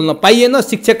सङ्गठन पनि खोल्न पाइएन,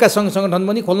 शिक्षकका सङ्घ सङ्गठन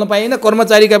पनि खोल्न पाइएन,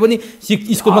 कर्मचारीका पनि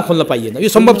स्कुलमा खोल्न पाइएन। यो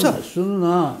सम्भव छ? सुन्नु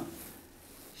न,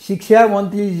 शिक्षा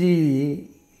मन्त्रीजीलाई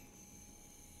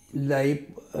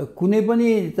कुनै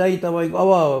पनि चाहिँ तपाईँको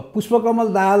अब पुष्पकमल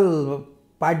दाहाल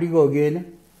पार्टीको हो कि होइन?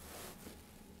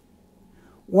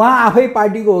 उहाँ आफै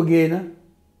पार्टीको हो कि होइन?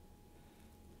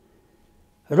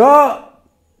 र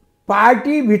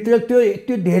पार्टीभित्र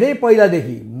त्यो धेरै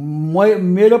पहिलादेखि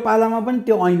मेरो पालामा पनि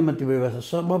त्यो ऐनमा त्यो व्यवस्था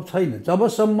सम्भव छैन।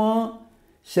 जबसम्म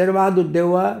शेरबहादुर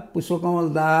देउवा, पुष्पकमल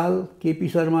दाहाल, केपी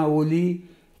शर्मा ओली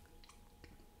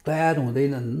तयार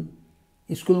हुँदैनन्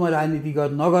स्कुलमा राजनीति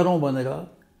नगरौँ भनेर,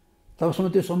 तबसम्म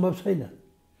त्यो सम्भव छैन।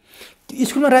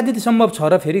 स्कुलमा राजनीति सम्भव छ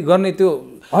र फेरि गर्ने त्यो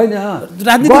होइन,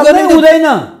 राजनीति गर्नै हुँदैन।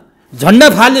 झन्डा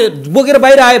फाले बोकेर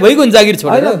बाहिर आए भइगयो नि जागिर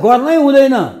छोडेर, गर्नै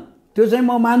हुँदैन। त्यो चाहिँ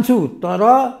म मान्छु, तर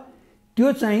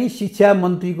त्यो चाहिँ शिक्षा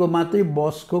मन्त्रीको मात्रै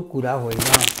बसको कुरा होइन।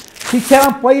 शिक्षामा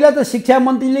पहिला त शिक्षा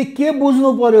मन्त्रीले के बुझ्नु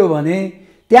पर्यो भने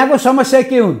त्यहाँको समस्या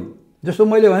के हुन्। जस्तो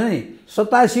मैले भने नि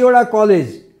 87वटा कलेज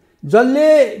जसले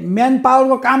म्यान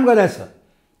पावरको काम गरेछ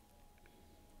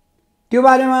त्यो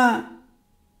बारेमा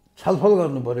छलफल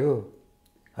गर्नु पर्यो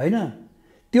होइन?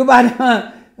 त्यो बारेमा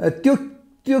त्यो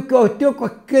त्यो त्यो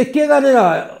के गरेर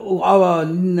अब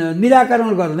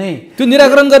निराकरण गर्ने? त्यो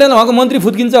निराकरण गरेर उहाँको मन्त्री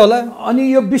फुत्किन्छ होला। अनि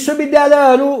यो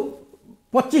विश्वविद्यालयहरू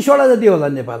 25वटा जति होला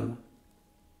नेपालमा।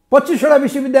 25वटा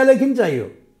विश्वविद्यालय किन चाहियो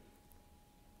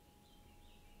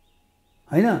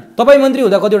होइन? तपाईँ मन्त्री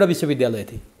हुँदा कतिवटा विश्वविद्यालय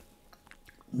थिए?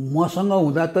 मसँग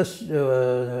हुँदा त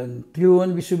त्रिभुवन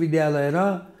विश्वविद्यालय र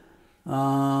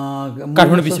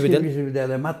काठमाडौँ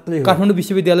विश्वविद्यालय मात्रै हो। काठमाडौँ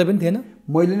विश्वविद्यालय पनि थिएन?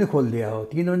 मैले नै खोलिदिए हो,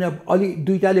 किनभने अलि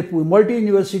दुईटाले मल्टी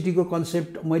युनिभर्सिटीको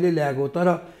कन्सेप्ट मैले ल्याएको, तर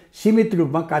सीमित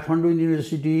रूपमा काठमाडौँ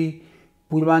युनिभर्सिटी,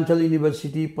 पूर्वाञ्चल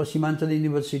युनिभर्सिटी, पश्चिमाञ्चल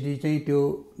युनिभर्सिटी चाहिँ त्यो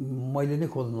मैले नै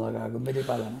खोल्न लगाएको मेरै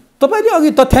पालामा। तपाईँले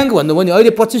अघि तथ्याङ्क भन्नुभयो नि,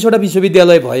 अहिले 25वटा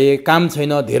विश्वविद्यालय भए, काम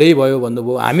छैन, धेरै भयो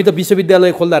भन्नुभयो। हामी त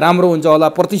विश्वविद्यालय खोल्दा राम्रो हुन्छ होला,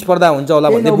 प्रतिस्पर्धा हुन्छ होला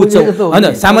भन्ने बुझ्छौँ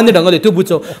होइन, सामान्य ढङ्गले त्यो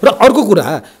बुझ्छौँ। र अर्को कुरा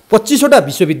 25वटा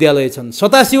विश्वविद्यालय छन्,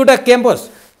 87वटा क्याम्पस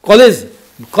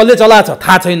कसले चलाएको छ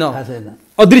थाहा छैन,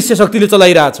 अदृश्य शक्तिले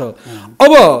चलाइरहेछ।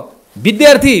 अब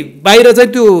विद्यार्थी बाहिर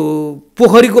चाहिँ त्यो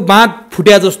पोखरीको बाँध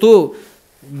फुट्या जस्तो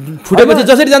फुटेपछि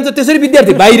जसरी जान्छ त्यसरी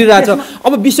विद्यार्थी बाहिर रहेछ।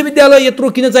 अब विश्वविद्यालय यत्रो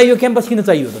किन चाहियो, क्याम्पस किन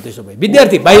चाहियो त? त्यसो भए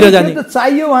विद्यार्थी बाहिर जाने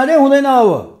चाहियो भने हुँदैन। अब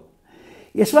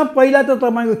यसमा पहिला त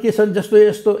तपाईँको के छ, जस्तो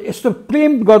यस्तो यस्तो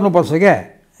प्रेम गर्नुपर्छ क्या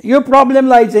यो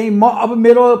प्रब्लमलाई चाहिँ। म अब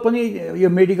मेरो पनि यो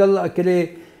मेडिकल के अरे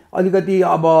अलिकति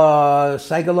अब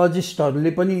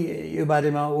साइकोलोजिस्टहरूले पनि यो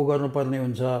बारेमा गर्नुपर्ने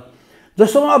हुन्छ।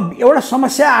 जस्तो एउटा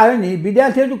समस्या आयो नि,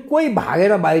 विद्यार्थीहरू कोही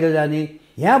भागेर बाहिर जाने,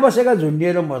 यहाँ बसेका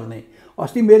झुन्डिएर मर्ने।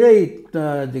 अस्ति मेरै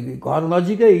घर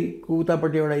नजिकैको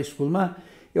उतापट्टि एउटा स्कुलमा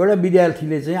एउटा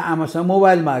विद्यार्थीले चाहिँ आमासँग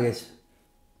मोबाइल मागेछ।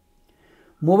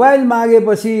 मोबाइल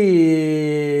मागेपछि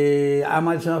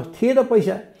आमासँग थिएन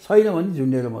पैसा, छैन भने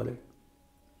झुन्डेर मऱ्यो।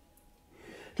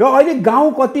 र अहिले गाउँ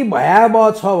कति भयावह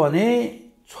छ भने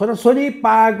छोराछोरी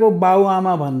पाएको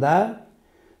बाबुआमा भन्दा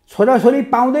छोराछोरी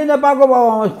पाउँदै नपाएको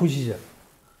बाबुआमा खुसी छ।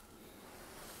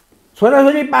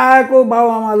 छोराछोरी पाएको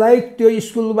बाबुआमालाई त्यो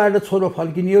स्कुलबाट छोरो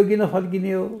फर्किने हो कि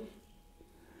नफर्किने हो?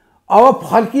 अब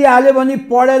फर्किहाल्यो भने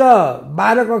पढेर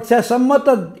 12 कक्षासम्म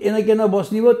त एनकेन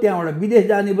बस्ने भयो, त्यहाँबाट विदेश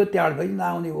जाने भयो, त्यहाँबाट फेरि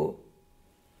नआउने भयो।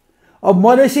 अब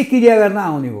मधेसी क्रिया गर्न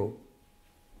आउने भयो,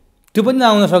 त्यो पनि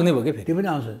नआउन सक्ने भयो कि फेरि? त्यो पनि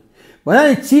आउँछ भने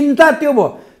नि चिन्ता त्यो भयो।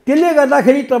 त्यसले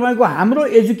गर्दाखेरि तपाईँको हाम्रो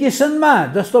एजुकेसनमा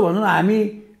जस्तो भनौँ न, हामी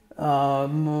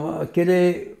के अरे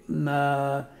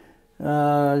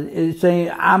चाहिँ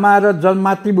आमा र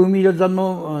मातृभूमि र जन्म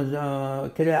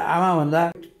के अरे आमाभन्दा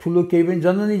ठुलो केही पनि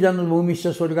जननी जन्मभूमि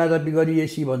स्वर्गादपि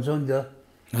गरिएसी भन्छौँ नि त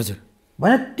हजुर।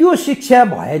 भने त्यो शिक्षा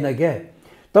भएन क्या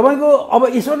तपाईँको। अब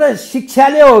यसमा त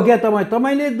शिक्षाले हो क्या,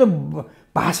 तपाईँले त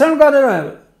भाषण गरेर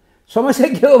समस्या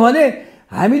के हो भने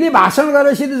हामीले भाषण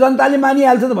गरेपछि त जनताले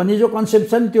मानिहाल्छ त भन्ने जो कन्सेप्ट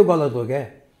छ नि त्यो गलत हो क्या।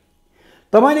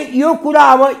 तपाईँले यो कुरा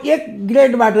अब 1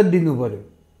 ग्रेडबाट दिनु पऱ्यो,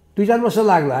 2-4 वर्ष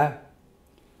लाग्ला।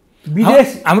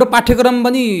 विदेश हाम्रो पाठ्यक्रम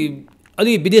पनि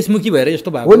अलि विदेशमुखी भएर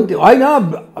यस्तो भएको होइन।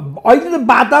 अहिले त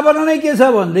वातावरणै के छ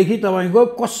भनेदेखि तपाईँको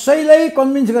कसैलाई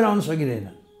कन्भिन्स गराउन सकिँदैन।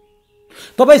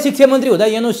 तपाईँ शिक्षा मन्त्री हुँदा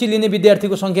एनओसी लिने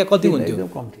विद्यार्थीको सङ्ख्या कति हुन्थ्यो?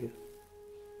 एकदम कम थियो,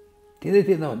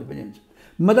 थिएन भने पनि हुन्छ।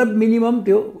 मतलब मिनिमम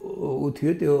त्यो ऊ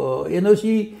थियो, त्यो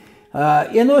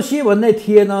एनओसी भन्ने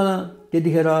थिएन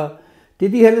त्यतिखेर।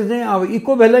 त्यतिखेर चाहिँ अब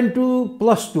इक्विभ्यालेन्ट टु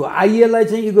 +2 आइएलाई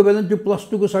चाहिँ इक्विभ्यालेन्ट टु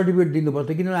 +2 को सर्टिफिकेट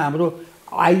दिनुपर्थ्यो, किनभने हाम्रो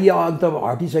आइए अन्त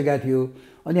हटिसकेको थियो।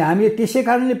 अनि हामीले त्यसै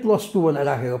कारणले +2 भनेर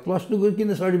राखेको। +2 को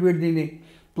किन सर्टिफिकेट दिने,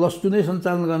 +2 नै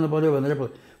सञ्चालन गर्नु पऱ्यो भनेर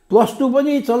 +2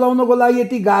 पनि चलाउनको लागि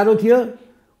यति गाह्रो थियो,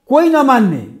 कोही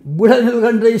नमान्ने। बुढा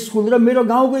नीलकण्ठ स्कुल र मेरो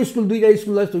गाउँको स्कुल, 2टा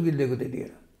स्कुललाई सुकिदिएको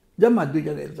त्यतिखेर, जम्मा 2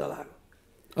 जनाले चलाएको।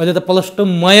 अहिले त +2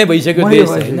 मय भइसक्यो देश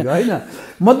होइन।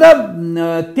 मतलब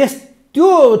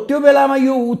त्यो बेलामा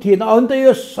यो ऊ थिएन। अनि त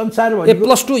यो संसार भनेको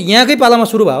 +2 यहाँकै पालामा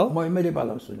सुरु भयो, मेरै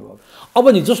पालामा सुरु भयो। अब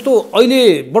नि जस्तो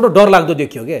अहिले बडो डर लाग्दो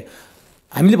देखियो क्या,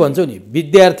 हामीले भन्छौँ नि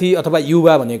विद्यार्थी अथवा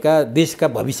युवा भनेका देशका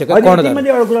भविष्यका कर्णधार। मैले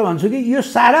एउटा कुरा भन्छु कि यो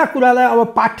सारा कुरालाई अब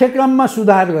पाठ्यक्रममा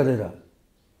सुधार गरेर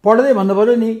पढ्दै भन्नु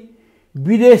पऱ्यो नि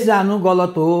विदेश जानु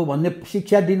गलत हो भन्ने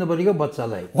शिक्षा दिनु पऱ्यो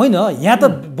बच्चालाई। होइन, यहाँ त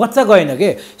बच्चा गएन के,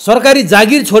 सरकारी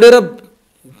जागिर छोडेर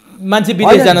मान्छे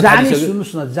विदेश जान थालिसक्यो।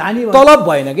 सुन्नुहोस् न, जाने तलब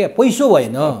भएन क्या, पैसो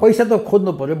भएन, पैसा त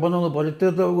खोज्नु पऱ्यो, बनाउनु पऱ्यो,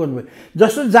 त्यो त गर्नु पऱ्यो।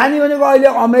 जस्तो जाने भनेको अहिले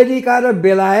अमेरिका र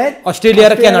बेलायत, अस्ट्रेलिया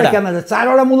र क्यानाडा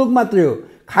 4वटा मुलुक मात्रै हो।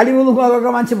 खाली मुलुकमा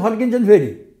गएको मान्छे फर्किन्छन्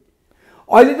फेरि।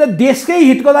 अहिले त देशकै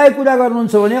हितको लागि कुरा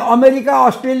गर्नुहुन्छ भने अमेरिका,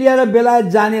 अस्ट्रेलिया र बेलायत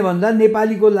जाने भन्दा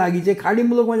नेपालीको लागि चाहिँ खाडी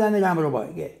मुलुकमा जाने राम्रो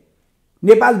भयो क्या,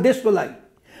 नेपाल देशको लागि।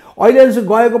 अहिले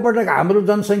गएको पटक हाम्रो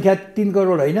जनसङ्ख्या 3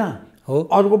 करोड होइन हो,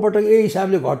 अर्को पटक यही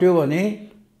हिसाबले घट्यो भने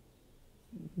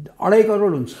 2.5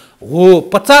 करोड हुन्छ हो।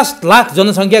 50 लाख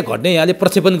जनसङ्ख्या घट्ने यहाँले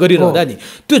प्रक्षेपण गरिरहँदा नि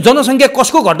त्यो जनसङ्ख्या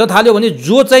कसको घट्न थाल्यो भने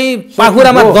जो चाहिँ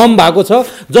पाखुरामा दम भएको छ,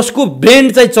 जसको ब्रेन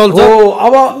चाहिँ चल्छ,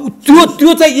 अब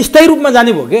त्यो चाहिँ स्थायी रूपमा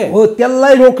जाने भयो के। हो,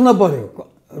 त्यसलाई रोक्न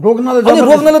पर्यो।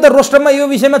 रोक्नलाई त रोस्टरमा यो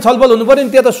विषयमा छलफल हुनु पर्यो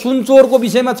नि। त्यहाँ त सुनचोरको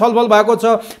विषयमा छलफल भएको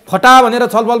छ, फटा भनेर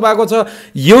छलफल भएको छ।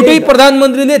 एउटै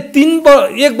प्रधानमन्त्रीले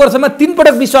 1 वर्षमा 3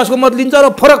 पटक विश्वासको मत लिन्छ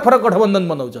र फरक फरक गठबन्धन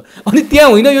बनाउँछ। अनि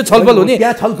त्यहाँ होइन यो छलफल हुने,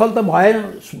 त्यहाँ छलफल त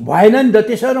भएन नि त।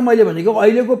 त्यसो मैले भनेको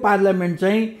अहिलेको पार्लियामेन्ट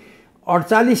चाहिँ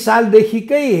 48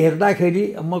 सालदेखिकै हेर्दाखेरि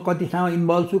म कति ठाउँ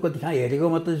इन्भल्भ छु, कति ठाउँ हेरेको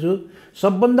मात्रै छु,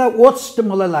 सबभन्दा वर्स्ट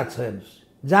मलाई लाग्छ। हेर्नुहोस्,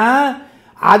 जहाँ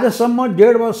आजसम्म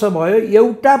 1.5 वर्ष भयो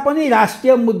एउटा पनि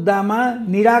राष्ट्रिय मुद्दामा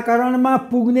निराकरणमा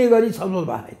पुग्ने गरी छलफल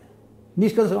भएको छैन।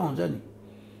 निष्कर्षमा हुन्छ नि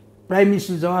प्राइम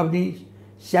मिनिस्टर जवाब दिने,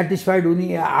 सेटिस्फाइड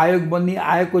हुने, आयोग बन्ने,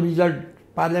 आयोगको रिजल्ट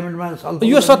पार्लियामेन्टमा छलफल।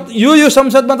 यो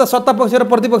संसदमा त सत्ता पक्ष र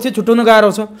प्रतिपक्ष छुट्याउन गाह्रो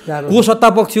छ। को सत्ता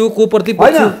पक्ष हो, को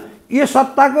प्रतिपक्ष होइन। यो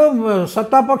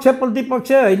सत्ता पक्ष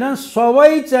प्रतिपक्ष होइन,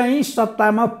 सबै चाहिँ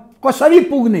सत्तामा कसरी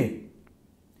पुग्ने।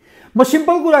 म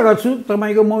सिम्पल कुरा गर्छु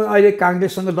तपाईँको, म अहिले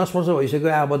काङ्ग्रेससँग 10 वर्ष भइसक्यो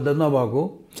आबद्ध नभएको,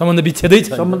 सम्बन्ध विच्छेदै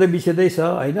छ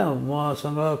होइन,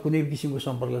 मसँग कुनै किसिमको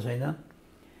सम्पर्क छैन।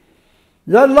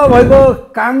 जब ल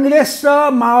भएको काङ्ग्रेस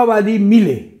र माओवादी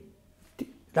मिले,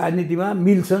 राजनीतिमा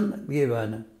मिल्छन्, के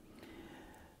भएन।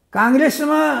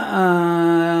 काङ्ग्रेसमा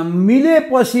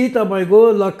मिलेपछि तपाईँको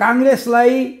ल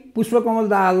काङ्ग्रेसलाई पुष्पकमल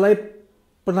दाहाललाई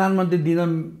प्रधानमन्त्री दिन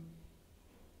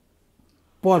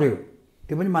पर्यो,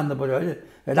 त्यो पनि मान्नु पर्यो होइन,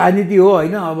 राजनीति हो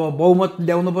होइन। अब बहुमत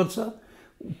ल्याउनुपर्छ,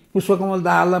 पुष्पकमल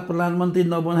दाहाललाई प्रधानमन्त्री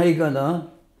नबनाइकन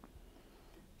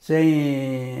चाहिँ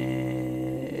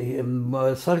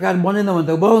सरकार बनेन भने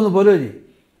त बनाउनु पर्यो नि।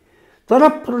 तर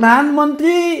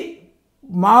प्रधानमन्त्री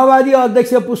माओवादी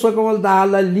अध्यक्ष पुष्पकमल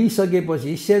दाहाललाई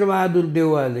लिइसकेपछि शेरबहादुर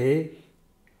देउवाले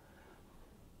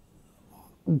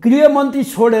गृहमन्त्री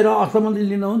छोडेर अर्थमन्त्री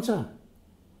लिनुहुन्छ।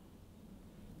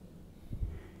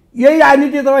 यही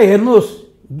राजनीति तपाईँ हेर्नुहोस्,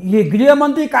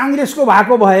 गृहमन्त्री काङ्ग्रेसको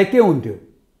भएको भए के हुन्थ्यो?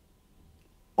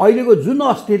 अहिलेको जुन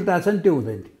अस्थिरता छ नि त्यो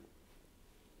हुँदैन थियो।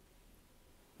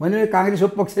 मैले काङ्ग्रेसको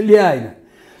पक्ष लिया होइन,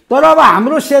 तर अब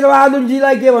हाम्रो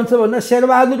शेरबहादुरजीलाई के भन्छ भन्दा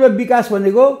शेरबहादुर र विकास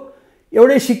भनेको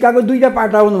एउटै सिक्काको 2टा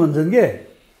पाटा हुनु भन्छन् के।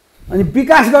 अनि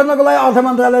विकास गर्नको लागि अर्थ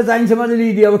मन्त्रालय चाहिन्छ मैले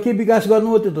लिइदिएँ। अब के विकास गर्नु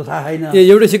हो त्यो त थाहा छैन।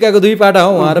 एउटै सिक्काको 2 पाटा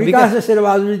हो उहाँ र विकास र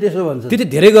शेरबहादुरजी त्यसो भन्छ। त्यति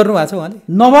धेरै गर्नु भएको छ उहाँले।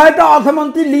 नभए त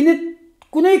अर्थमन्त्री लिने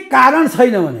कुनै कारण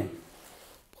छैन भने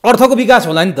अर्थको विकास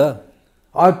होला नि त।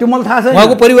 त्यो मलाई थाहा छैन,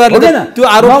 उहाँको परिवारले त्यो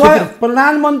आरोप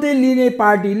प्रधानमन्त्री लिने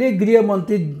पार्टीले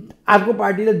गृहमन्त्री अर्को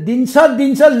पार्टीले दिन्छ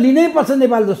लिनै पर्छ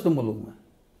नेपाल जस्तो मुलुकमा।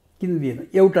 किन दिएन?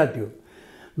 एउटा त्यो।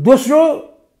 दोस्रो,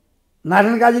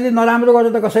 नारायण काजीले नराम्रो गरे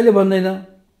त कसैले भन्दैन।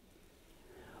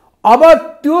 अब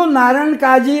त्यो नारायण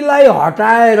काजीलाई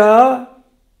हटाएर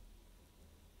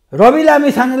रवि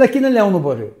लामिछानेलाई किन ल्याउनु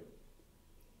पर्यो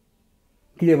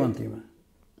गृहमन्त्रीमा?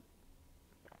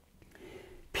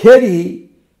 फेरि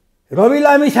रवि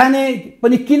लामिछाने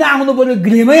पनि किन आउनु पर्यो?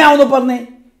 गृहमै आउनु पर्ने।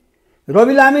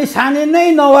 रवि लामिछाने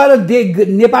नै नभएर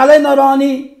नेपालै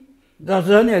नरहने जस्तो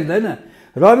छ नि होइन।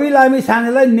 रवि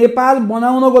लामिछानेलाई नेपाल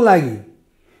बनाउनको लागि,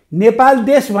 नेपाल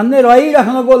देश भन्ने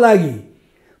रहिराख्नको लागि,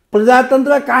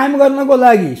 प्रजातन्त्र कायम गर्नको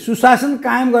लागि, सुशासन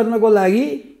कायम गर्नको लागि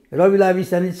रवि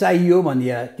लामिछाने चाहियो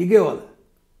भनिया के होला?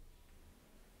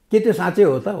 के त्यो साँच्चै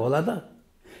हो त? होला त?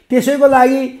 त्यसैको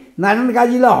लागि नारायण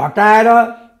काजीलाई हटाएर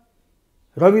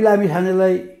रवि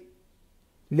लामिछानेलाई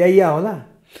ल्याइया होला?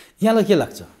 यहाँलाई के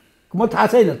लाग्छ? म थाहा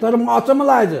छैन, तर म अचम्म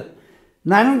लागेको छ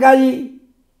नारायण काजी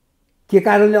के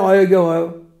कारणले अयोग्य भयो?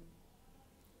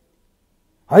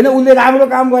 होइन, उसले राम्रो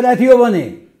काम गरेको थियो भने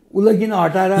उसलाई किन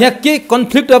हटाएर? यहाँ के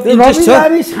कन्फ्लिक्ट अफ इन्ट्रेस्ट छ? रवि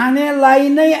लामिछानेलाई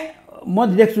नै म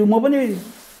देख्छु। म पनि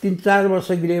 3-4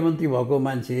 वर्ष गृहमन्त्री भएको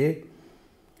मान्छे।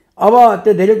 अब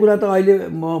त्यो धेरै कुरा त अहिले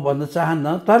म भन्न चाहन्न,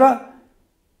 तर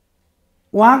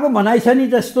उहाँको भनाइ छ नि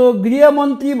जस्तो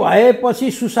गृहमन्त्री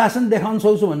भएपछि सुशासन देखाउन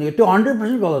सक्छु भनेको त्यो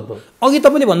 100% गलत हो। अघि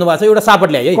तपाईँले भन्नुभएको छ एउटा सापट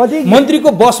ल्याए है,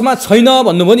 मन्त्रीको बसमा छैन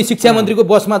भन्नुभयो नि, शिक्षा मन्त्रीको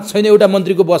बसमा छैन, एउटा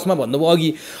मन्त्रीको बसमा भन्नुभयो अघि।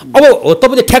 अब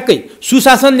तपाईँले ठ्याक्कै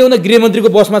सुशासन ल्याउन गृहमन्त्रीको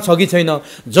बसमा छ कि छैन,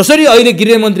 जसरी अहिले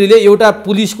गृहमन्त्रीले एउटा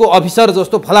पुलिसको अफिसर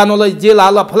जस्तो फलानोलाई जेल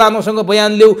हाल, फलानोसँग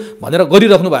बयान ल्याऊ भनेर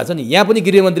गरिराख्नु भएको छ नि, यहाँ पनि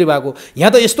गृहमन्त्री भएको।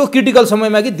 यहाँ त यस्तो क्रिटिकल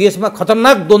समयमा कि देशमा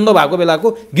खतरनाक द्वन्द्व भएको बेलाको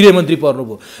गृहमन्त्री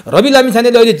पर्नुभयो। रवि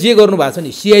लामिछानेले अहिले जे गर्नुभएको छ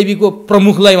नि, सिआइबीको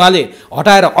प्रमुखलाई उहाँले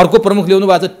हटाएर अर्को प्रमुख ल्याउनु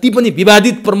भएको छ, ती पनि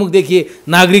विवादित प्रमुख देखिए,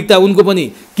 नागरिकता उनको पनि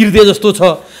कृत्य जस्तो छ।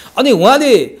 अनि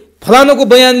उहाँले फलानुको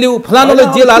बयान ल्याऊ, फलानुलाई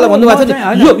जेल हाल भन्नुभएको छ नि,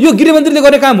 यो गृहमन्त्रीले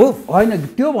गर्ने काम हो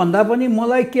होइन। त्यो भन्दा पनि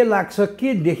मलाई के लाग्छ,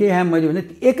 के देखेँ यहाँ मैले भने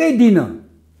एकै दिन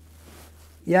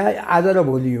या आज र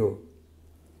भोलि हो,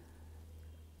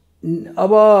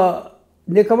 अब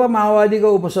नेकपा माओवादीको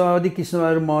उपसभापति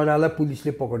कृष्णबहादुर महरालाई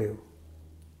पुलिसले पक्र्यो।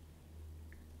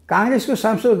 काङ्ग्रेसको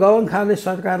सांसद गगन खाँले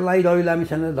सरकारलाई रवि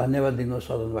लामिछानेलाई धन्यवाद दिनुहोस्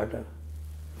सदनबाट।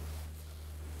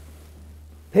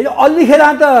 फेरि अलिखेर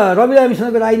त रवि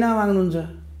लामिछानेको राजीनामा माग्नुहुन्छ।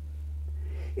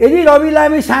 यदि रवि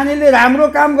लामिछानेले राम्रो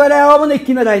काम गरे हो भने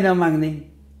किन राजीनामा माग्ने?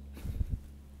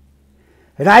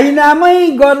 राजीनामै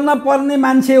गर्न पर्ने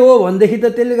मान्छे हो भनेदेखि त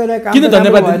त्यसले गरेर काम किन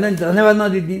धन्यवाद भएन, धन्यवाद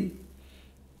नदिने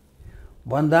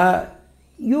भन्दा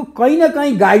यो कहीँ न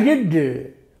कहीँ गाइडेड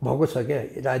भएको छ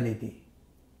क्या राजनीति।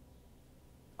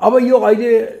 अब यो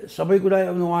अहिले सबै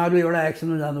कुरा उहाँहरू एउटा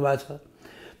एक्सनमा जानुभएको छ।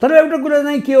 तर एउटा कुरा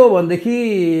चाहिँ के हो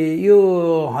भनेदेखि यो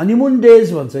हनीमुन डेज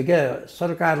भन्छ क्या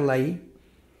सरकारलाई।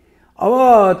 अब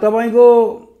तपाईँको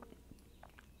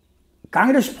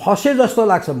काङ्ग्रेस फसे जस्तो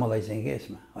लाग्छ मलाई चाहिँ क्या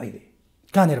यसमा। अहिले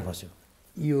कहाँनिर फस्यो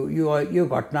यो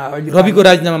घटना अहिले रविको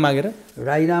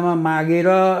राजीनामा मागेर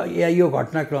या यो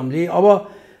घटनाक्रमले अब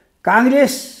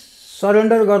काङ्ग्रेस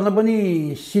सरेन्डर गर्न पनि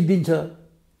सिद्धिन्छ।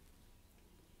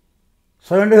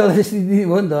 सरेन्डर गर्दा सिद्धि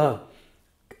हो नि त।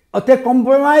 त्यहाँ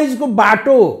कम्प्रोमाइजको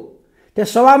बाटो त्यहाँ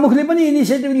सभामुखले पनि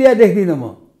इनिसिएटिभ लिएर देख्दिनँ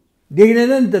म,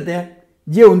 देखिँदैन नि त। त्यहाँ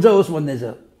जे हुन्छ होस् भन्ने छ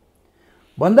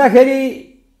भन्दाखेरि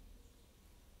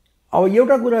अब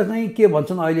एउटा कुरा चाहिँ के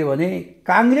भन्छन् अहिले भने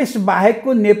काङ्ग्रेस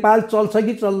बाहेकको नेपाल चल्छ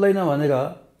कि चल्दैन भनेर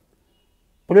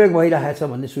प्रयोग भइरहेको छ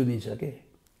भन्ने सुनिन्छ के।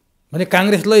 भने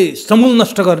काङ्ग्रेसलाई समूल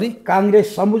नष्ट गर्ने,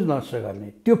 काङ्ग्रेस समूल नष्ट गर्ने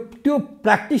त्यो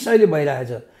प्र्याक्टिस अहिले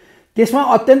भइरहेछ। त्यसमा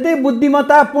अत्यन्तै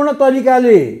बुद्धिमत्तापूर्ण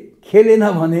तरिकाले खेलेन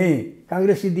भने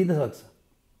काङ्ग्रेस सिद्धिन सक्छ।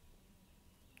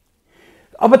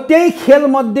 अब त्यही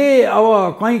खेलमध्ये अब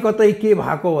कहीँ कतै के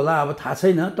भएको होला अब थाहा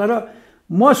छैन, तर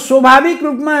म स्वाभाविक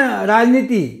रूपमा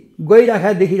राजनीति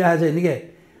देखिरहेको छैन क्या।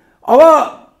 अब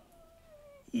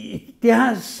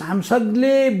त्यहाँ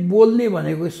सांसदले बोल्ने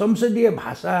भनेको संसदीय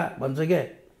भाषा भन्छ क्या,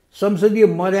 संसदीय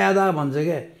मर्यादा भन्छ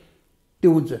क्या,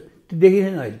 त्यो हुन्छ। त्यो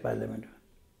देखिँदैन अहिले पार्लियामेन्टमा।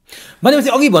 भनेपछि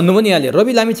अघि भन्नु पनि हाल्यो,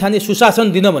 रवि लामिछाने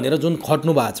सुशासन दिन भनेर जुन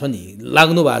खट्नु भएको छ नि,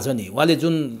 लाग्नु भएको छ नि, उहाँले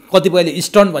जुन कतिपयले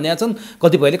स्टन्ट भनेका छन्,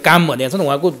 कतिपयले काम भनेका छन्,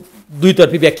 उहाँको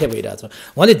दुईतर्फी व्याख्या भइरहेछ।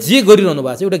 उहाँले जे गरिरहनु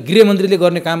भएको छ एउटा गृहमन्त्रीले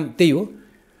गर्ने काम त्यही हो।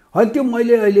 होइन त्यो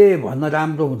मैले अहिले भन्न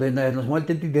राम्रो हुँदैन। हेर्नुहोस् मैले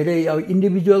त्यति धेरै अब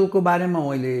इन्डिभिजुअलको बारेमा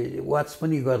मैले वाच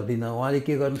पनि गर्दिनँ। उहाँले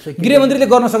के गर्नु सक्छ, गृहमन्त्रीले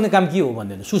गर्न सक्ने काम के हो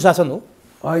भन्दैन, सुशासन हो।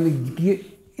 होइन,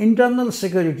 इन्टरनल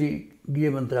सेक्युरिटी गृह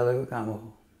मन्त्रालयको काम हो,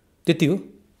 त्यति हो।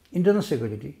 इन्टरनल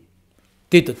सेक्युरिटी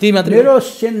त्यही मात्र। मेरो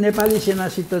नेपाली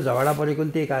सेनासित झगडा परेको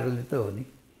नि त्यही कारणले त हो नि।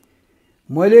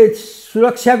 मैले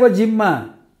सुरक्षाको जिम्मा,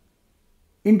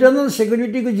 इन्टरनल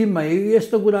सेक्युरिटीको जिम्मा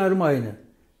यस्तो कुराहरूमा होइन।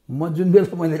 म जुन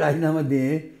बेला मैले राजीनामा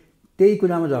दिएँ त्यही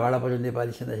कुरामा झगडा पऱ्यो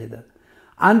नेपाली सेनासित।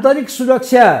 आन्तरिक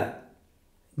सुरक्षा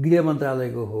गृह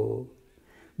मन्त्रालयको हो,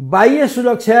 बाह्य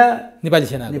सुरक्षा नेपाली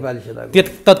सेना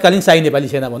तत्कालीन शाही नेपाली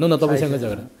सेना भनौँ न तपाईँसँग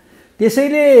झगडा।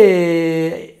 त्यसैले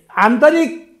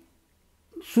आन्तरिक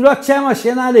सुरक्षामा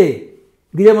सेनाले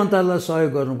गृह मन्त्रालयलाई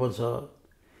सहयोग गर्नुपर्छ,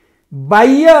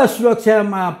 बाह्य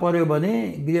सुरक्षामा पर्यो भने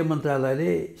गृह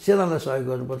मन्त्रालयले सेनालाई सहयोग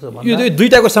गर्नुपर्छ। यो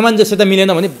दुईटाको सामञ्जस्यता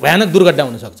मिलेन भने भयानक दुर्घटना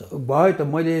हुनसक्छ। भयो त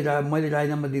मैले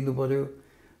राजीनामा दिनु पऱ्यो,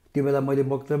 त्यो बेला मैले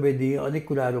वक्तव्य दिएँ, अनेक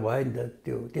कुराहरू भयो नि त।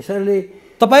 त्यो त्यसैले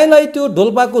तपाईँलाई त्यो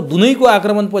डोल्पाको दुनैको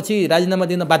आक्रमणपछि राजीनामा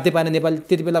दिन बाध्य पार्ने नेपाली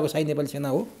त्यति बेलाको शाही नेपाली सेना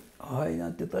हो?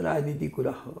 होइन, त्यो त राजनीतिक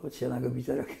कुरा हो, सेनाको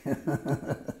विचार।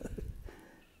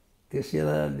 त्यो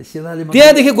सेनाले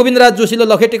त्यहाँदेखि गोविन्दराज जोशीले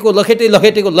लखेटे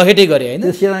गरे होइन?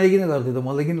 त्यो सेनाले किन गर्थ्यो त?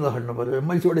 मलाई किन लखेट्नु पऱ्यो?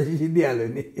 मैले छोडेपछि सिद्धिहाल्यो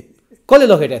नि। कसले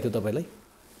लखेटाएको थियो तपाईँलाई?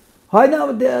 होइन,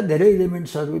 अब त्यहाँ धेरै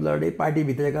इलिमेन्ट्सहरू लडे,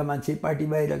 पार्टीभित्रका मान्छे, पार्टी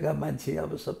बाहिरका मान्छे,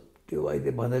 अब सब त्यो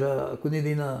अहिले भनेर कुनै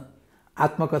दिन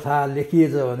आत्मकथा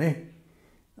लेखिएछ भने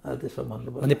त्यसो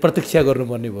भन्नुपर्छ, भने प्रतीक्षा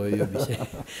गर्नुपर्ने भयो यो विषय।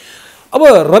 अब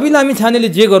रवि लामिछानेले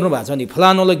जे गर्नुभएको छ नि,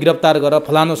 फलानोलाई गिरफ्तार गर,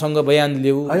 फलानोसँग बयान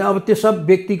ल्याऊ, होइन अब त्यो सब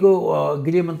व्यक्तिको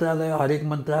गृह मन्त्रालय, हरेक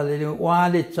मन्त्रालयले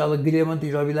उहाँले गृहमन्त्री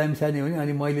रवि लामिछाने हो नि,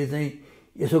 अनि मैले चाहिँ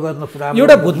यसो गर्न पुरा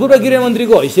एउटा भूतपूर्व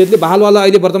गृहमन्त्रीको हैसियतले बहालवाला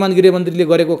अहिले वर्तमान गृहमन्त्रीले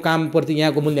गरेको कामप्रति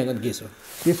यहाँको मूल्याङ्कन के छ?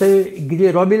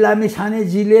 त्यसै रवि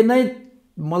लामिछानेजीले नै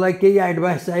मलाई केही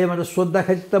एडभाइस चाहियो भनेर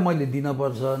सोद्धाखेरि त मैले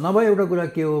दिनपर्छ। नभए एउटा कुरा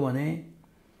के हो भने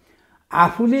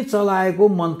आफूले चलाएको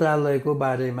मन्त्रालयको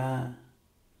बारेमा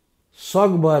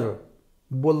सकभर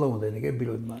बोल्नु हुँदैन क्या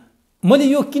विरोधमा। मैले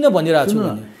यो किन भनिरहेको छु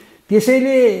भने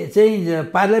त्यसैले चाहिँ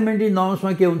पार्लियामेन्ट्री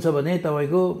नर्म्समा के हुन्छ भने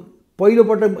तपाईँको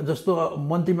पहिलोपटक जस्तो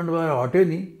मन्त्रीमण्डलबाट हट्यो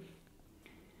नि,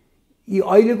 यी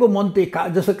अहिलेको मन्त्री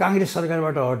जस्तो काङ्ग्रेस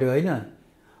सरकारबाट हट्यो होइन,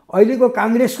 अहिलेको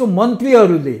काङ्ग्रेसको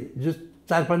मन्त्रीहरूले जो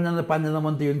 4-5जना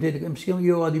मन्त्री हुन्थे कमसेकम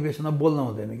यो अधिवेशनमा बोल्न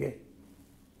हुँदैन क्या,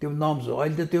 त्यो नर्म्स हो।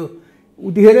 अहिले त त्यो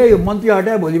उतिखेर यो मन्त्री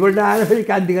हटायो भोलिपल्ट आएर फेरि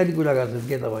कान्तिकारी कुरा गर्छन्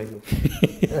के तपाईँको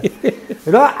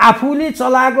र आफूले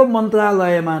चलाएको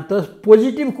मन्त्रालयमा त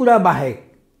पोजिटिभ कुरा बाहेक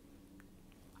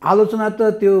आलोचना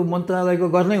त त्यो मन्त्रालयको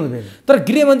गर्नै हुँदैन। तर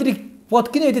गृहमन्त्री पद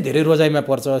किन यति धेरै रोजाइमा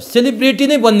पर्छ? सेलिब्रिटी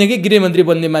नै बन्ने कि गृहमन्त्री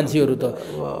बन्ने मान्छेहरू त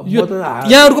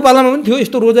यहाँहरूको पालामा पनि थियो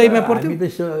यस्तो रोजाइमा पर्थ्यो? हामी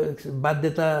त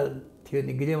बाध्यता थियो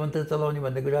नि, गृहमन्त्री चलाउने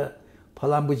भन्ने कुरा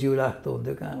फलामको जिउरा जस्तो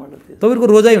हुन्थ्यो, कहाँबाट थियो? तपाईँको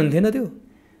रोजाइ हुन्थेन त्यो?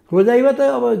 रोजाइमा त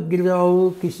अब गिरिजाबाबु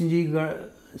कृष्णजी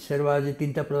शेरबहादुरजी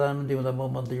 3टा प्रधानमन्त्री हुँदा म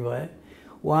मन्त्री भएँ।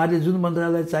 उहाँले जुन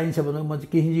मन्त्रालय चाहिन्छ भनेर म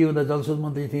कृष्णजी हुँदा जलस्रोत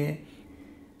मन्त्री थिएँ,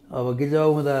 अब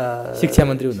गिरिजाबाबु हुँदा शिक्षा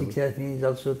मन्त्री थिएँ,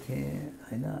 जलस्रोत थिएँ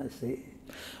होइन। यस्तै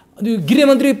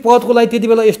गृहमन्त्री पदको लागि त्यति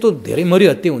बेला यस्तो धेरै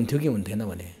मरिहत्ते हुन्थ्यो कि हुन्थेन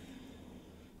भने?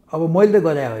 अब मैले त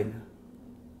गरे होइन,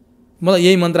 मलाई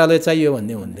यही मन्त्रालय चाहियो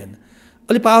भन्ने हुन्थेन।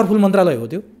 अलिक पावरफुल मन्त्रालय हो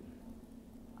त्यो,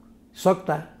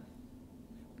 सक्ता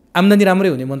आम्दानी राम्रै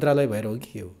हुने मन्त्रालय भएर हो कि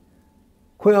के हो?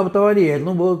 खोइ अब तपाईँले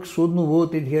हेर्नुभयो सोध्नुभयो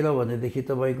त्यतिखेर भनेदेखि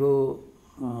तपाईँको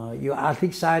यो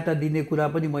आर्थिक सहायता दिने कुरा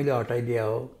पनि मैले हटाइदिए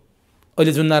हो।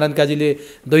 अहिले जुन नारायण काजीले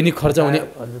दैनिक खर्च हुने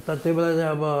तर त्यो बेला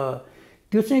चाहिँ अब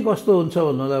त्यो चाहिँ कस्तो हुन्छ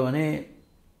भन्नुलाई भने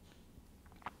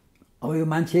अब यो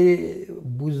मान्छे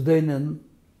बुझ्दैनन्,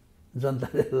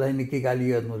 जनतालाई नि के गाली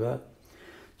गर्नु र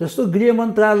जस्तो गृह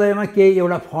मन्त्रालयमा केही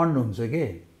एउटा फन्ड हुन्छ के,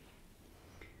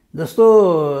 जस्तो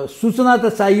सूचना त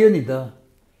चाहियो नि त,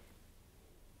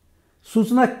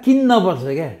 सूचना किन्न पर्छ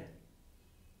क्या,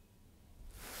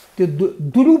 त्यो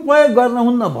दुरुपयोग गर्न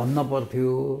हुन्न भन्न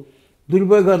पर्थ्यो,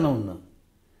 दुरुपयोग गर्न हुन्न।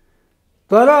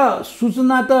 तर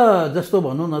सूचना त जस्तो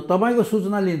भनौँ न, तपाईँको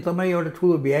सूचना लिनु, तपाईँ एउटा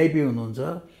ठुलो भिआइपी हुनुहुन्छ,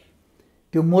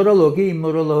 त्यो मोरल हो कि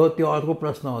इमोरल हो त्यो अर्को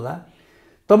प्रश्न होला,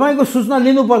 तपाईँको सूचना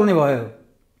लिनुपर्ने भयो।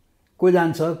 कोही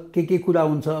जान्छ के कुरा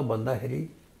हुन्छ भन्दाखेरि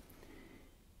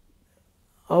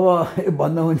अब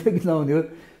भन्नु हुन्थ्यो कि नहुन्थ्यो,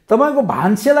 तपाईँको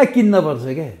भान्सेलाई किन्नुपर्छ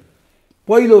क्या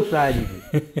पहिलो प्रायोरिटी।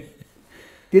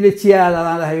 त्यसले चिया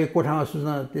लाँदाखेरि कोठामा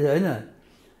सूचना होइन,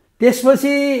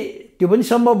 त्यसपछि त्यो पनि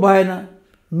सम्भव भएन,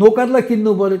 नोकरलाई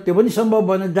किन्नु पऱ्यो त्यो पनि सम्भव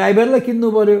भएन, ड्राइभरलाई किन्नु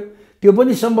पऱ्यो त्यो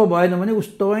पनि सम्भव भएन भने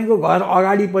तपाईँको घर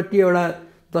अगाडिपट्टि एउटा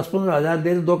 10-15 हजार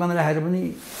दिएर दोकान राखेर पनि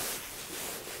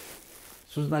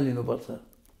सूचना लिनुपर्छ,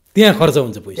 त्यहाँ खर्च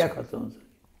हुन्छ पैसा, त्यहाँ खर्च हुन्छ।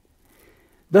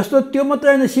 जस्तो त्यो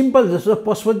मात्रै होइन, सिम्पल जस्तो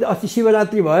पशुपति अस्ति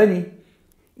शिवरात्रि भयो नि,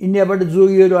 इन्डियाबाट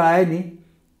जोगीहरू आयो नि,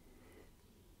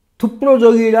 थुप्रो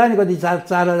जोगीहरू आयो नि, कति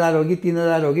 4,000 हो कि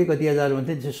 3,000 हो कि कति हजार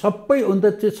भन्थ्यो, सबै उनी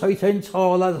त त्यो छैन छ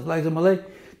होला जस्तो लाग्छ मलाई।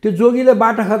 त्यो जोगीले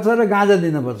बाटा खर्च र गाँजा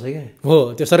दिनुपर्छ क्या, हो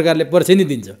त्यो सरकारले पर्छ नि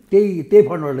दिन्छ, त्यही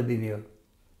फन्डबाट दिने हो।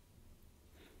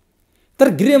 तर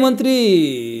गृहमन्त्री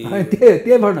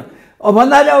त्यही फन्ड अब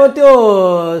भन्दाखेरि अब त्यो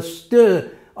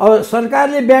अब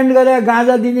सरकारले ब्यान्ड गरेर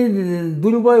गाँजा दिने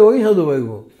दुरुपयोग हो कि सदुपयोग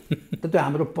हो? त्यो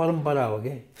हाम्रो परम्परा हो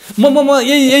क्या। म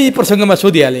यही प्रसङ्गमा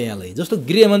सोधिहालेँ यहाँलाई, जस्तो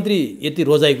गृहमन्त्री यति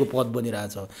रोजाइको पद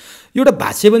बनिरहेछ, एउटा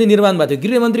भाष्य पनि निर्माण भएको थियो,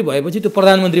 गृहमन्त्री भएपछि त्यो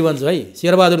प्रधानमन्त्री बन्छ है,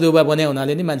 शेरबहादुर देउबा बन्या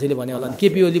हुनाले नि मान्छेले भन्यो होलान्,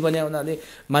 केपी ओली बन्या हुनाले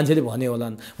मान्छेले भन्यो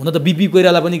होलान्, हुन त बिपी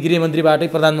कोइराला पनि गृहमन्त्रीबाटै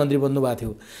प्रधानमन्त्री बन्नुभएको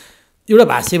थियो। एउटा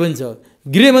भाष्य पनि छ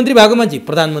गृहमन्त्री भएको मान्छे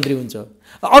प्रधानमन्त्री हुन्छ,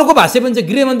 अर्को भाष्य पनि छ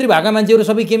गृहमन्त्री भएका मान्छेहरू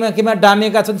सबै केमा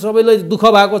डामेका छन्, सबैलाई दुःख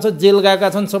भएको छ, जेल गएका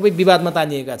छन्, सबै विवादमा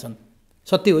तानिएका छन्।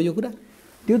 सत्य हो यो कुरा?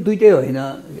 त्यो दुइटै होइन।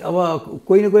 अब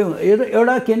कोही न कोही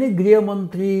एउटा के नै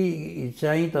गृहमन्त्री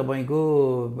चाहिँ तपाईँको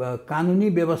कानुनी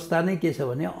व्यवस्था नै के छ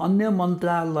भने अन्य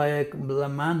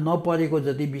मन्त्रालयमा नपरेको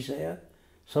जति विषय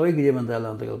सबै गृह मन्त्रालय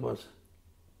अन्तर्गत पर्छ।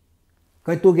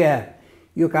 कहीँ तोक्या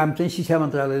यो काम चाहिँ शिक्षा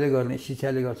मन्त्रालयले गर्ने,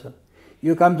 शिक्षाले गर्छ,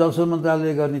 यो काम जलस्रोत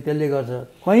मन्त्रालयले गर्ने त्यसले गर्छ,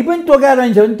 कहीँ पनि तोक्या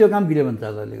रहन्छ भने त्यो काम गृह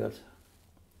मन्त्रालयले गर्छ।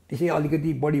 त्यसै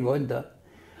अलिकति बढी भयो नि त।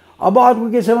 अब अर्को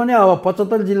के छ भने अब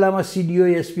 75 जिल्लामा सिडिओ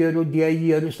एसपीहरू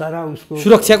डिआइजीहरू सारा उसको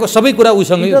सुरक्षाको सबै कुरा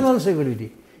उसँगै।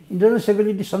 इन्टरनल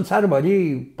सेक्युरिटी संसारभरि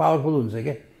पावरफुल हुन्छ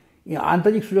क्या, यहाँ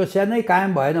आन्तरिक सुरक्षा नै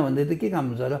कायम भएन भने त के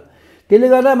काम हुन्छ र? त्यसले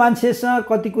गर्दा मान्छेसँग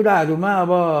कति कुराहरूमा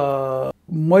अब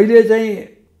मैले चाहिँ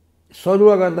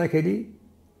सरुवा गर्दाखेरि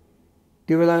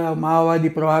त्यो बेला माओवादी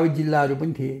प्रभावित जिल्लाहरू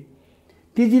पनि थिए,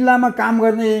 ती जिल्लामा काम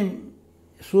गर्ने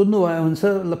सोध्नुभयो हुन्छ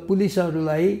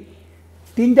पुलिसहरूलाई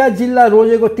 3टा जिल्ला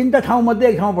रोजेको 3टा ठाउँमध्ये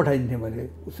एक ठाउँ पठाइदिन्थेँ मैले।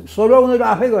 सरुवा उनीहरू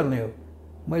आफै गर्ने हो,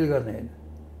 मैले गर्ने होइन,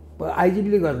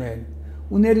 आइजिपीले गर्ने होइन।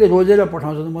 उनीहरूले रोजेर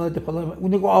पठाउँछन्, मलाई त्यो फलाना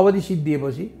उनीहरूको अवधि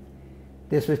सिद्धिएपछि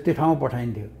त्यसपछि त्यो ठाउँमा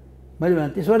पठाइन्थ्यो। मैले भने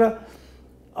त्यसबाट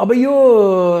अब यो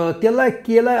त्यसलाई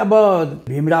केलाई अब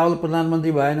भीम रावल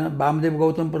प्रधानमन्त्री भएन, वामदेव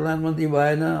गौतम प्रधानमन्त्री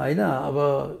भएन होइन, अब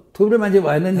थुप्रै मान्छे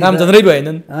भएन नि, रामचन्द्रै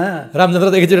भएनन्, रामचन्द्र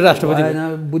त एकचोटि राष्ट्रपति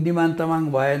भएन, बुद्धिमान तामाङ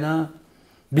भएन,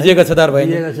 विजय कक्षेदार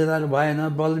भएन,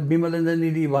 विमलेन्द्र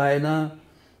निधि भएन,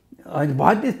 होइन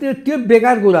भयो त्यस्तो। त्यो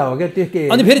बेकार कुरा हो क्या त्यो के।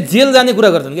 अनि फेरि जेल जाने कुरा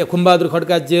गर्छन् क्या, खुमबहादुर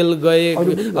खड्का जेल गए,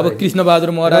 अब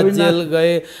कृष्णबहादुर महराज जेल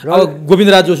गए, अब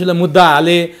गोविन्द जोशीलाई मुद्दा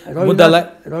हाले, मुद्दालाई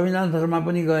रविनाथ शर्मा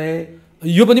पनि गए,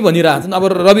 यो पनि भनिरहेछन्। अब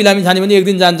रवि लामिछाने पनि एक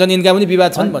दिन जान्छन्, यिनका पनि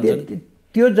विवाद छन् भन्छन्।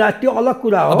 त्यो अलग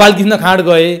कुरा हो। बालकृष्ण खाँड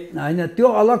गए होइन, त्यो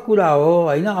अलग कुरा हो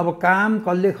होइन। अब काम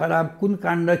कसले खराब, कुन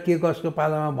काण्ड के कसको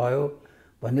पालामा भयो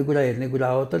भन्ने कुरा हेर्ने कुरा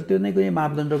हो, तर त्यो नै कुनै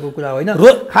मापदण्डको कुरा होइन।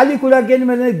 खालि कुरा के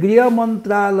भने गृह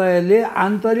मन्त्रालयले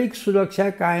आन्तरिक सुरक्षा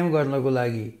कायम गर्नको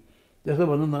लागि, जस्तो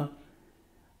भनौँ न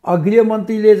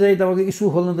गृहमन्त्रीले चाहिँ तपाईँको इस्यु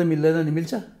खोल्न त मिल्दैन नि,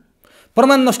 मिल्छ?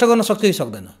 प्रमाण नष्ट गर्न सक्छ कि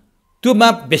सक्दैन?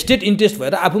 त्योमा भेस्टेड इन्ट्रेस्ट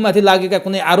भएर आफूमाथि लागेका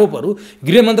कुनै आरोपहरू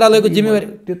गृह मन्त्रालयको जिम्मेवारी,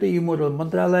 त्यो त इमोरल।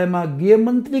 मन्त्रालयमा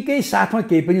गृहमन्त्रीकै साथमा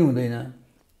केही पनि हुँदैन,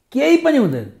 केही पनि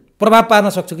हुँदैन। प्रभाव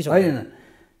पार्न सक्छ कि होइन?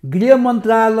 गृह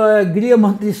मन्त्रालय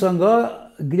गृहमन्त्रीसँग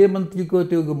गृहमन्त्रीको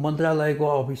त्यो मन्त्रालयको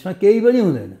अफिसमा केही पनि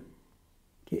हुँदैन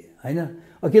के होइन।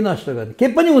 के नष्ट गर्ने?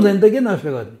 केही पनि हुँदैन त, के नष्ट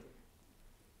गर्ने?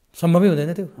 सम्भवै हुँदैन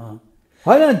त्यो।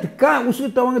 होइन, कहाँ उसको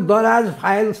तपाईँको दराज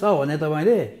फाइल छ भने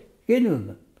तपाईँले केही नै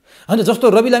हुँदैन। होइन, जस्तो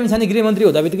रवि लामिछाने गृहमन्त्री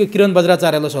हुँदा बित्तिकै किरण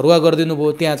बज्राचार्यलाई सरुवा गरिदिनु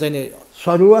भयो, त्यहाँ चाहिँ नि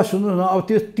सरुवा सुन्नुहोस् न, अब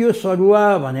त्यो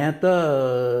सरुवा भने त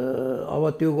अब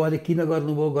त्यो गरे किन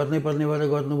गर्नुभयो, गर्नै पर्ने भएर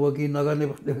गर्नुभयो कि नगर्ने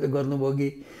पर्ने भएर गर्नुभयो कि?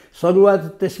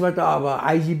 सरुवा त्यसबाट अब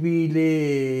आइजिपीले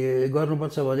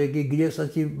गर्नुपर्छ भने कि गृह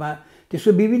सचिवमा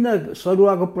त्यसको विभिन्न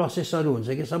सरुवाको प्रोसेसहरू हुन्छ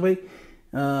कि सबै।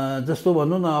 जस्तो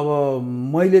भनौँ न, अब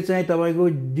मैले चाहिँ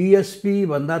तपाईँको डिएसपी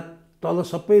भन्दा तल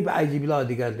सबै आइजिपीलाई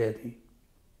अधिकार दिएको थिएँ,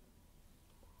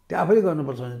 त्यो आफैले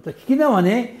गर्नुपर्छ भने त।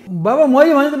 किनभने बाबा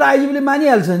मैले भनेको त आइजिपीले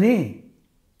मानिहाल्छ नि,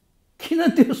 किन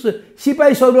त्यो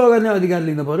सिपाही सरुवा गर्ने अधिकार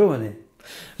लिनु पऱ्यो भने?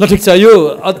 ल ठिक छ, यो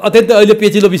अत्यन्तै अहिले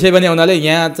पेचिलो विषय पनि हुनाले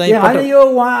यहाँ चाहिँ होइन,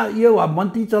 यो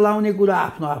मन्त्री चलाउने कुरा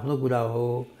आफ्नो आफ्नो कुरा हो,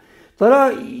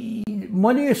 तर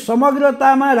मैले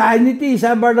समग्रतामा राजनीति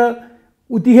हिसाबबाट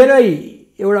उतिखेरै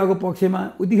एउटाको पक्षमा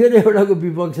उतिखेर एउटाको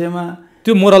विपक्षमा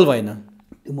त्यो मोरल भएन,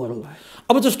 त्यो मोरल भयो।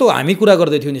 अब जस्तो हामी कुरा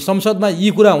गर्दै थियौँ नि, संसदमा यी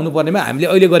कुरा हुनुपर्नेमा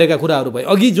हामीले अहिले गरेका कुराहरू भयो,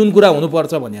 अघि जुन कुरा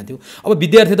हुनुपर्छ भनेको थियो। अब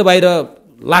विद्यार्थी त बाहिर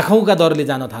लाखौँका दरले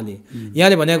जान थाले,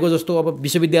 यहाँले भनेको जस्तो अब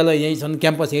विश्वविद्यालय यहीँ छन्,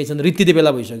 क्याम्पस यहीँ छन्, रीति बेला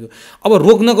भइसक्यो। अब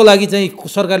रोक्नको लागि चाहिँ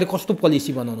सरकारले कस्तो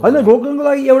पोलिसी बनाउनु? होइन, रोक्नको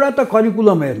लागि एउटा त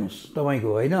करिकुलम हेर्नुहोस् तपाईँको,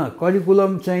 होइन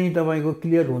करिकुलम चाहिँ तपाईँको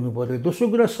क्लियर हुनु पऱ्यो।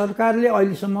 दोस्रो कुरा, सरकारले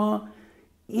अहिलेसम्म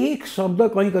एक शब्द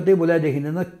कहीँ कतै बोलाइ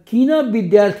देखिँदैन किन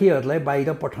विद्यार्थीहरूलाई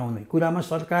बाहिर पठाउने कुरामा।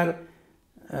 सरकार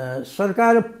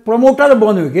प्रमोटर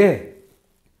बन्यो के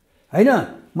होइन?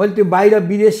 मैले त्यो बाहिर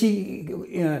विदेशी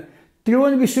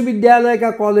त्रिभुवन विश्वविद्यालयका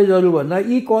कलेजहरूभन्दा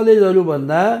यी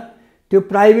कलेजहरूभन्दा त्यो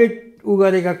प्राइभेट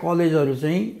गरेका कलेजहरू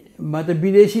चाहिँ मतलब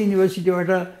विदेशी युनिभर्सिटीबाट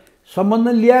सम्बन्ध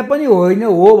ल्याए पनि होइन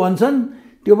हो भन्छन्,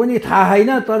 त्यो पनि थाहा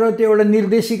छैन। तर त्यो एउटा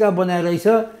निर्देशिका बनाएर रहेछ,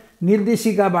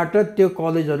 निर्देशिकाबाट त्यो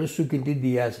कलेजहरू स्वीकृति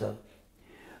दिएछ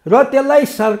र त्यसलाई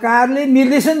सरकारले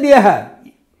निर्देशन दिए।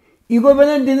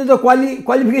 इक्विभ्यालेन्ट दिनु त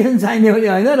क्वालिफिकेसन चाहिने हो नि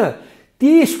होइन र?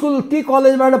 ती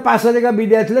कलेजबाट पास गरेका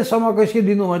विद्यार्थीलाई समकक्ष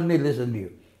दिनु भनेर निर्देशन दियो।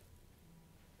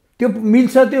 त्यो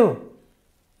मिल्छ? त्यो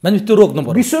मानिस त्यो रोक्नु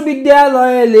पर्यो।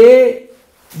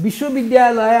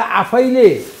 विश्वविद्यालय आफैले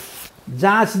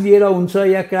जाँच लिएर हुन्छ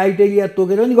या क्राइटेरिया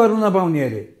तोकेर नि गर्न नपाउने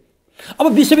अरे। अब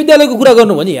विश्वविद्यालयको कुरा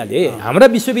गर्नु भने यहाँले हाम्रा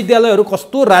विश्वविद्यालयहरू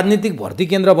कस्तो राजनीतिक भर्ती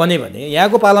केन्द्र बने भने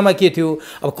यहाँको पालामा के थियो,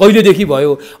 अब कहिलेदेखि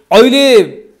भयो, अहिले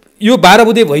यो 12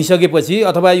 बुँदे भइसकेपछि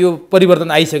अथवा यो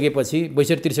परिवर्तन आइसकेपछि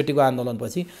 62-63 को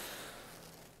आन्दोलनपछि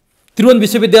त्रिभुवन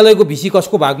विश्वविद्यालयको भिसी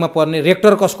कसको भागमा पर्ने,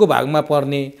 रेक्टर कसको भागमा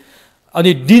पर्ने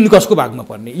अनि डिन कसको भागमा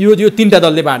पर्ने, यो 3टा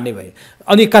दलले बाँड्ने भए।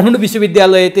 अनि काठमाडौँ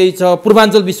विश्वविद्यालय त्यही छ,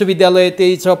 पूर्वाञ्चल विश्वविद्यालय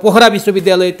त्यही छ, पोखरा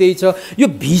विश्वविद्यालय त्यही छ। यो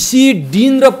भिसी,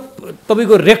 डिन र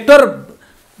तपाईँको रेक्टर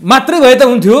मात्रै भए त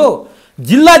हुन्थ्यो।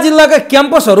 जिल्लाका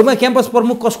क्याम्पसहरूमा क्याम्पस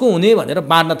प्रमुख कसको हुने भनेर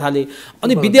बाँड्न थाले।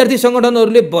 अनि विद्यार्थी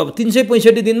सङ्गठनहरूले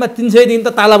 365 दिनमा 300 दिन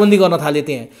त तालाबन्दी गर्न थाले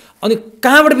त्यहाँ। अनि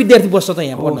कहाँबाट विद्यार्थी बस्छ त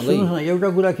यहाँ पढ्नलाई? एउटा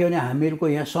कुरा के भने हामीहरूको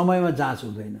यहाँ समयमा जाँच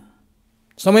हुँदैन,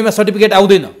 समयमा सर्टिफिकेट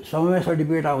आउँदैन,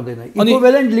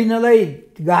 इक्विभ्यालेन्ट लिनलाई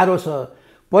गाह्रो छ।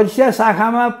 परीक्षा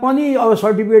शाखामा पनि अब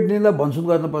सर्टिफिकेट लिनलाई भनसुन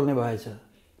गर्नुपर्ने भएछ।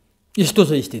 यस्तो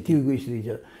छ स्थिति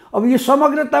छ। अब यो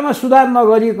समग्रतामा सुधार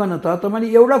नगरिकन त तपाईँले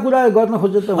एउटा कुरा गर्न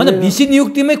खोज्छ त होइन। भिसी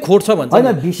नियुक्तिमै खोट छ भन्छ।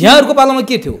 यहाँहरूको पालामा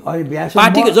के थियो?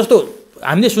 पार्टीको जस्तो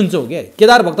हामीले सुन्छौँ क्या,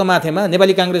 केदार भक्त माथेमा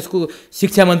नेपाली काङ्ग्रेसको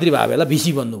शिक्षा मन्त्री भए बेला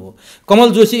भिसी बन्नुभयो, कमल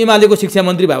जोशी एमालेको शिक्षा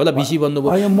मन्त्री भए बेला भिसी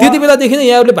बन्नुभयो। त्यति बेलादेखि नै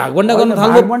यहाँहरूले भागभण्डा गर्न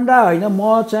थाल्नु? भागभण्डा होइन, म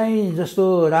चाहिँ जस्तो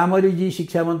रामरीजी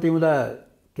शिक्षा मन्त्री हुँदा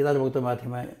केदार भक्त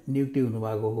माथेमा नियुक्ति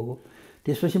हुनुभएको हो।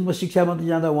 त्यसपछि म शिक्षा मन्त्री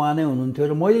जाँदा उहाँ नै हुनुहुन्थ्यो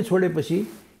र मैले छोडेपछि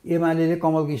एमाले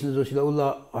कमल कृष्ण जोशीलाई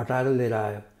उसलाई हटाएर लिएर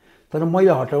आयो। तर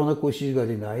मैले हटाउन कोसिस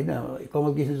गरिनँ होइन।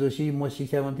 कमल कृष्ण जोशी म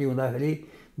शिक्षा मन्त्री हुँदाखेरि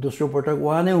दोस्रो पटक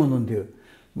उहाँ नै हुनुहुन्थ्यो।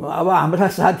 अब हाम्रा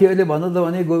साथीहरूले भन्नु त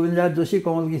भने गोविन्दा जोशी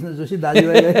कमल कृष्ण जोशी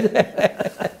दाजुभाइ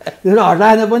त्यो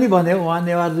हटाएन पनि भन्यो उहाँ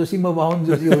नेवार जोशी म बाहुन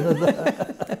जोशी हुन त।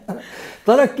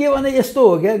 तर के भने यस्तो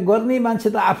हो क्या, गर्ने मान्छे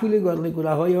त आफूले गर्ने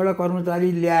कुरा हो। एउटा कर्मचारी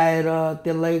ल्याएर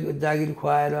त्यसलाई जागिर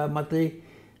खुवाएर मात्रै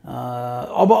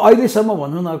अब अहिलेसम्म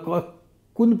भनौँ न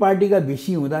कुन पार्टीका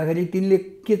भिसी हुँदाखेरि तिनले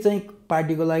के चाहिँ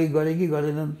पार्टीको लागि गरे कि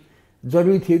गरेनन्,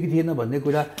 जरुरी थियो कि थिएन भन्ने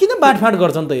कुरा किन बाँडफाँड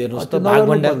गर्छन् त? हेर्नुहोस् त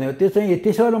भागभण्डा त्यो चाहिँ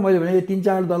त्यसो भएर मैले भने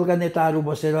 3-4 दलका नेताहरू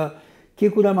बसेर के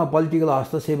कुरामा पोलिटिकल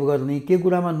हस्तक्षेप गर्ने, के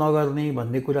कुरामा नगर्ने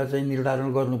भन्ने कुरा चाहिँ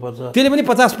निर्धारण गर्नुपर्छ। त्यसले पनि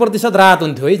 50% राहत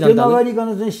हुन्थ्यो है जनतालाई। त्यो नगरिकन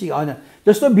चाहिँ होइन।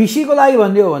 जस्तो भिसीको लागि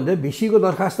भन्ने हो भने भिसीको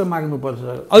दरखास्त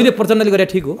माग्नुपर्छ। अहिले प्रचण्डले गरे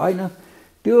ठिक हो होइन?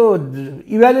 त्यो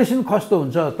इभ्यालुएसन कस्तो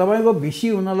हुन्छ, तपाईँको भिसी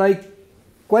हुनलाई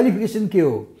क्वालिफिकेसन के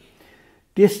हो,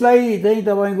 त्यसलाई चाहिँ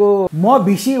तपाईँको म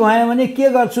भिसी भएँ भने के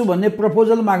गर्छु भन्ने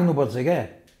प्रपोजल माग्नुपर्छ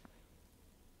क्या।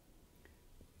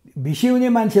 भिसी हुने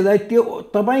मान्छेलाई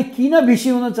त्यो तपाईँ किन भिसी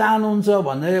हुन चाहनुहुन्छ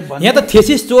भनेर यहाँ त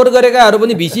थेसिस चोर गरेकाहरू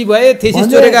पनि भिसी भए, थेसिस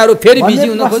चोरेकाहरू फेरि भिसी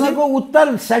हुन खोजेको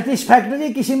उत्तर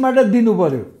सेटिस्फ्याक्टरी किसिमबाट दिनु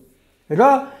पर्यो र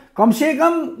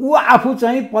कमसेकम ऊ आफू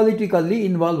चाहिँ पोलिटिकल्ली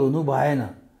इन्भल्भ हुनु भएन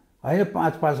होइन।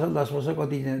 5 वर्ष 10 वर्ष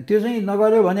कति त्यो चाहिँ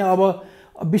नगर्यो भने अब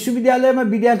विश्वविद्यालयमा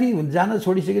विद्यार्थी जान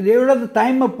छोडिसक्यो। एउटा त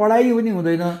टाइममा पढाइ पनि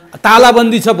हुँदैन,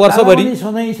 तालाबन्दी छ वर्षभरि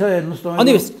सधैँ छ। हेर्नुहोस् त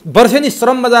अनि वर्षेनी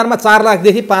श्रम बजारमा 4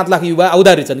 लाखदेखि 5 लाख युवा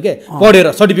औधारी छन् के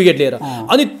पढेर सर्टिफिकेट लिएर।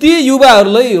 अनि ती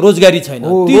युवाहरूलाई रोजगारी छैन,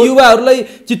 ती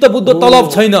युवाहरूलाई चित्तबुद्ध तलब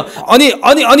छैन। अनि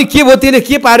अनि अनि के भयो, त्यसले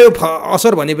के पार्यो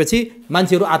असर भनेपछि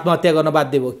मान्छेहरू आत्महत्या गर्न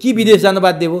बाध्य भयो, कि विदेश जान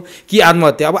बाध्य भयो, कि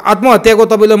आत्महत्या। अब आत्महत्याको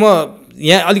तपाईँलाई म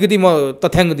यहाँ अलिकति म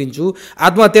तथ्याङ्क दिन्छु।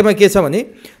 आत्महत्यामा के छ भने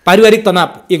पारिवारिक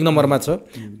तनाव 1 नम्बरमा छ,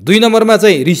 2 नम्बरमा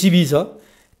चाहिँ रिसिभी छ,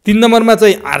 3 नम्बरमा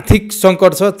चाहिँ आर्थिक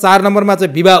सङ्कट छ, 4 नम्बरमा चाहिँ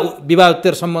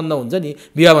विवाहोत्तर सम्बन्ध हुन्छ नि,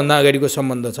 विवाहभन्दा अगाडिको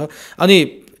सम्बन्ध छ। अनि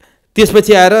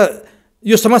त्यसपछि आएर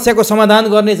यो समस्याको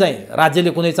समाधान गर्ने चाहिँ राज्यले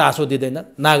कुनै चासो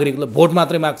दिँदैन, नागरिकले भोट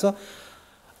मात्रै माग्छ।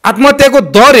 आत्महत्याको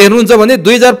दर हेर्नुहुन्छ भने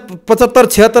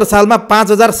 2075-76 सालमा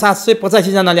 5785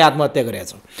 जनाले आत्महत्या गरेका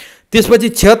छ। त्यसपछि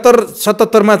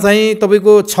 76-77 मा चाहिँ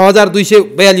तपाईँको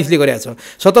 6242ले गरेका छ,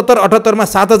 77-78 मा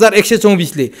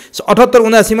 7124ले,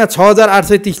 78-79 मा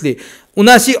 6830ले,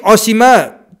 79-80 मा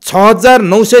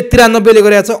 6993ले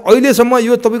गरेका छ। अहिलेसम्म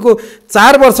यो तपाईँको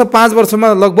 4 वर्ष 5 वर्षमा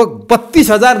लगभग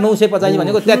 32950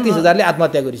 भनेको 33000ले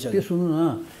आत्महत्या गरिसक्यो। त्यो सुन्नु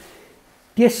न,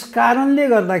 त्यस कारणले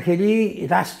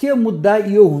गर्दाखेरि राष्ट्रिय मुद्दा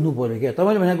यो हुनु पर्यो क्या।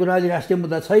 तपाईँले भनेको कुरा अहिले राष्ट्रिय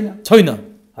मुद्दा छैन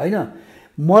होइन।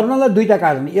 मर्नलाई 2टा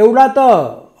कारण, एउटा त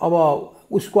अब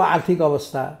उसको आर्थिक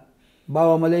अवस्था,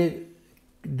 बाबुआमाले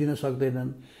दिन सक्दैनन्,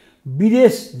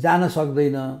 विदेश जान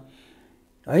सक्दैन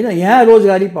होइन, यहाँ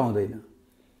रोजगारी पाउँदैन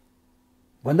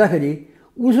भन्दाखेरि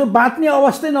उसो बाँच्ने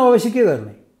अवस्था नभएपछि के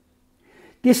गर्ने?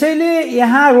 त्यसैले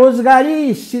यहाँ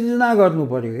रोजगारी सिर्जना गर्नु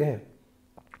पर्यो क्या।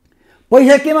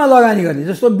 पैसा केमा लगानी गर्ने?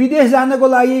 जस्तो विदेश जानको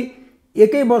लागि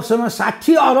एकै वर्षमा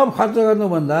 60 अरब खर्च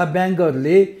गर्नुभन्दा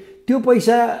ब्याङ्कहरूले त्यो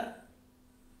पैसा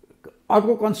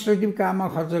अर्को कन्स्ट्रक्टिभ काममा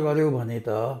खर्च गर्यो भने त,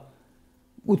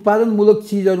 उत्पादनमूलक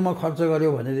चिजहरूमा खर्च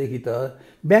गर्यो भनेदेखि त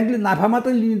ब्याङ्कले नाफा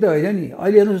मात्रै लिने त होइन नि।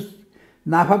 अहिले हेर्नुहोस्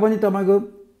नाफा पनि तपाईँको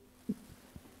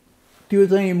त्यो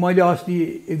चाहिँ मैले अस्ति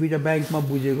 1-2टा ब्याङ्कमा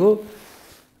बुझेको,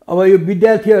 अब यो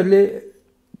विद्यार्थीहरूले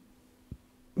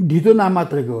ढितो नाम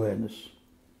मात्रैको हो। हेर्नुहोस्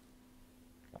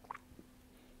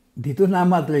ढितो नाम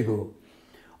मात्रैको हो।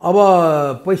 अब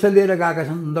पैसा लिएर गएका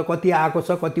छन्, अन्त कति आएको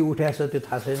छ कति उठाएको छ त्यो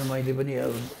थाहा छैन, मैले पनि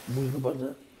बुझ्नुपर्छ।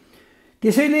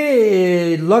 त्यसैले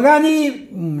लगानी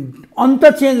अन्त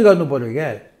चेन्ज गर्नु पर्यो क्या।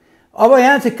 अब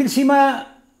यहाँ चाहिँ कृषिमा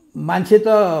मान्छे त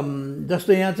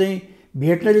जस्तो यहाँ चाहिँ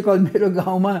भेटनरी कलेज, मेरो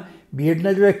गाउँमा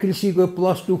भेटनरी र कृषिको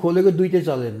 +2 खोलेको 2टै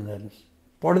चलेन। हेर्नुहोस्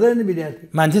पढ्दैन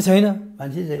विद्यार्थी, मान्छे छैन।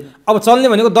 अब चल्ने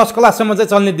भनेको 10 क्लाससम्म चाहिँ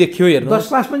चल्ने देखियो। हेर्नु 10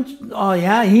 क्लास पनि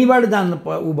यहीँबाट जानु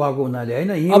उ भएको हुनाले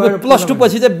होइन। अब +2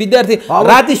 पछि चाहिँ विद्यार्थी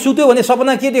राति सुत्यो भने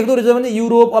सपना के देख्दो रहेछ भने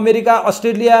युरोप, अमेरिका,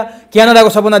 अस्ट्रेलिया, क्यानाडाको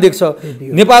सपना देख्छ।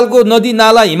 नेपालको नदी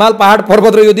नाला, हिमाल, पहाड,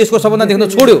 पर्वत र यो देशको सपना देख्न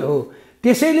छोड्यो।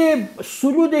 त्यसैले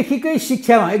सुरुदेखिकै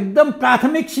शिक्षामा एकदम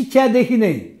प्राथमिक शिक्षादेखि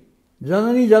नै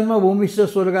जननी जन्मभूमिश्च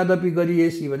स्वर्गादपि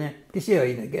गरिएसी भने त्यसै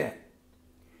होइन क्या,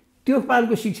 त्यो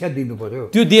पालको शिक्षा दिनु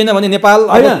पर्यो। त्यो दिएन भने नेपाल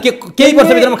केही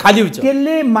वर्षभित्रमा खाली हुन्छ।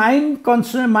 त्यसले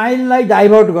माइन्डलाई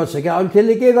डाइभर्ट गर्छ क्या, अरू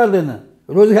त्यसले के गर्दैन,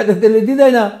 रोजगार त त्यसले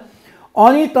दिँदैन।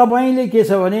 अनि तपाईँले के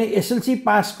छ भने एसएलसी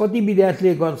पास कति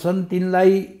विद्यार्थीले गर्छन्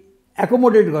तिनलाई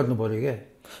एकोमोडेट गर्नु पर्यो क्या।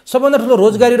 सबभन्दा ठुलो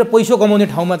रोजगारी र पैसा कमाउने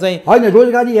ठाउँमा चाहिँ होइन,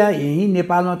 रोजगारी यहीँ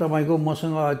नेपालमा तपाईँको,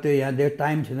 मसँग त्यो यहाँ धेरै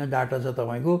टाइम छैन, डाटा छ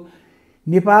तपाईँको,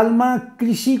 नेपालमा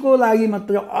कृषिको लागि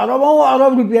मात्र अरबौँ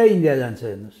अरब रुपियाँ इन्डिया जान्छ।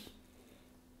 हेर्नुहोस्,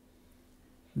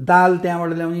 दाल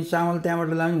त्यहाँबाट ल्याउने, चामल त्यहाँबाट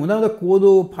ल्याउने, हुँदा हुँदा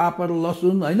कोदो फापर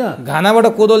लसुन होइन, घानाबाट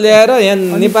कोदो ल्याएर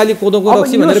यहाँ नेपाली कोदोको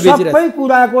रक्सी भनेर बेचिरहेको। सबै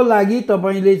कुराको लागि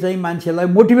तपाईँले चाहिँ मान्छेलाई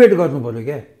मोटिभेट गर्नु पर्यो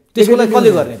क्या। त्यसको लागि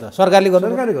कसले गर्ने त? सरकारले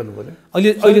गर्नु पर्यो।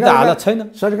 अहिले त हालत छैन।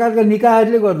 सरकारका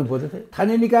निकायहरूले गर्नु पर्यो,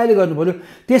 स्थानीय निकायले गर्नु पर्यो।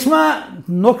 त्यसमा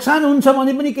नोक्सान हुन्छ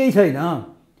भने पनि केही छैन,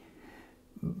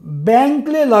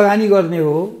 ब्याङ्कले लगानी गर्ने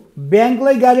हो,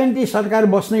 ब्याङ्कलाई ग्यारेन्टी सरकार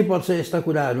बस्नै पर्छ यस्ता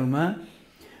कुराहरूमा।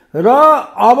 र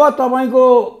अब तपाईँको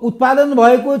उत्पादन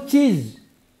भएको चिज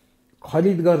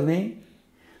खरिद गर्ने,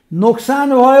 नोक्सान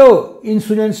भयो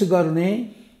इन्सुरेन्स गर्ने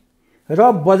र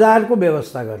बजारको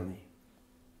व्यवस्था गर्ने।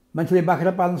 मान्छेले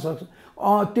बाख्रा पाल्न सक्छ,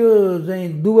 त्यो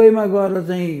चाहिँ दुबईमा गएर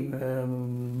चाहिँ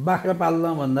बाख्रा पाल्न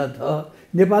भन्दा त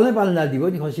नेपालमै पाल्न जाती हो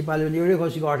नि। खसी पाल्यो भने एउटै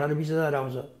खसीको 18-20 हजार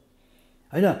आउँछ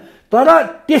होइन। तर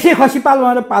त्यसै खसी पाल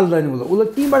भनेर पाल्दैन, उसले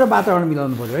तीबाट वातावरण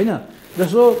मिलाउनु पऱ्यो होइन।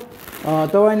 जस्तो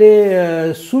तपाईँले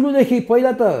सुरुदेखि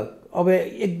पहिला त अब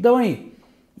एकदमै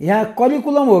यहाँ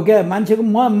करिकुलम हो क्या, मान्छेको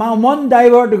मन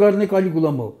डाइभर्ट गर्ने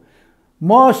करिकुलम हो।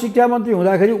 म शिक्षा मन्त्री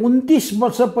हुँदाखेरि 29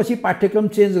 वर्षपछि पाठ्यक्रम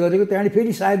चेन्ज गरेको, त्यहाँदेखि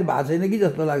फेरि सायद भएको छैन कि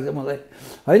जस्तो लाग्छ मलाई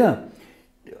होइन।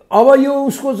 अब यो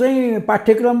उसको चाहिँ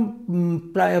पाठ्यक्रम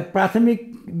प्राथमिक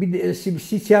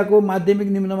शिक्षाको, माध्यमिक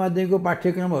निम्न माध्यमिकको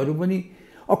पाठ्यक्रमहरू पनि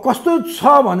कस्तो छ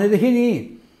भनेदेखि नि,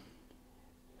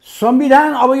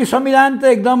 संविधान, अब यो संविधान त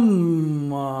एकदम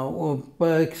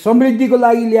समृद्धिको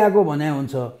लागि ल्याएको भने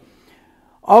हुन्छ।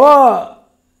 अब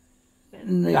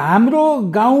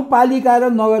हाम्रो गाउँपालिका र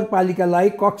नगरपालिकालाई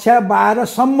कक्षा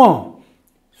 12सम्म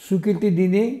स्वीकृति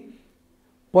दिने,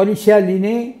 परीक्षा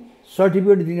लिने,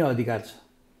 सर्टिफिकेट दिने अधिकार छ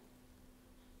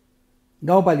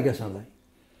गाउँपालिकासँगलाई।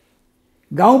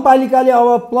 गाउँपालिकाले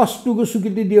अब +2 को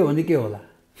स्वीकृति दियो भने के होला,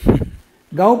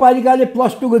 गाउँपालिकाले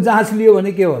 +2 को जाँच लियो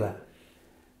भने के होला,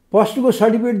 +2 को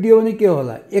सर्टिफिकेट दियो भने के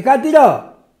होला। एकातिर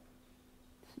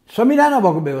संविधानमा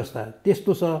भएको व्यवस्था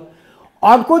त्यस्तो छ,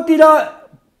 अर्कोतिर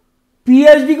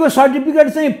PhD को सर्टिफिकेट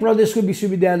चाहिँ प्रदेशको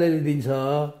विश्वविद्यालयले दिन्छ,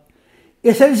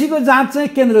 एसएलसी को जाँच चाहिँ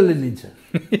केन्द्रले दिन्छ।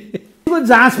 को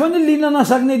जाँच पनि लिन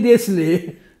नसक्ने देशले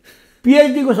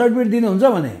PhD को सर्टिफिकेट दिनुहुन्छ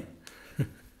भने,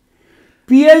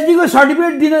 PhD को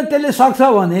सर्टिफिकेट दिन त्यसले सक्छ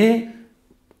भने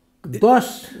 10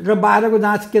 र 12 को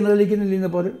जाँच केन्द्रले किन लिनु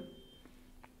पर्यो?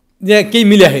 यहाँ केही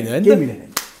मिल्या छैन। केही मिल्या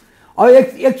छैन। अब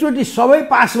एकचोटि सबै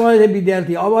पास भए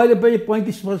विद्यार्थी, अब अहिले पनि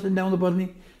 35% ल्याउनु पर्ने,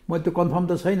 म त्यो कन्फर्म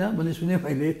त छैन भने सुने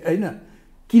मैले होइन।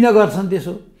 किन गर्छन्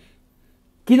त्यसो?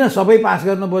 किन सबै पास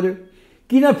गर्न पर्यो?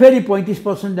 किन फेरि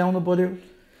 35% ल्याउनु पर्यो?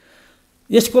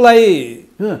 यसको लागि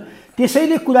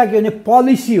त्यसैले कुरा के भने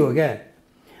पोलिसी हो क्या।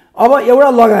 अब एउटा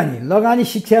लगानी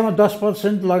शिक्षामा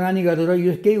 10% लगानी गरेर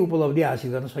यो केही उपलब्धि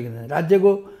हासिल गर्न सकिँदैन।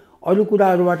 राज्यको अरू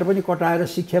कुराहरूबाट पनि कटाएर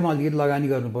शिक्षामा अलिकति लगानी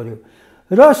गर्नु पर्यो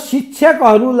र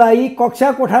शिक्षकहरूलाई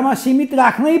कक्षा कोठामा सीमित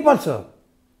राख्नै पर्छ,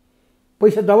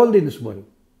 पैसा डबल दिनुहोस् पर्यो।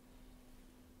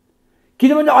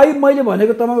 किनभने अहिले मैले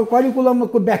भनेको तपाईँको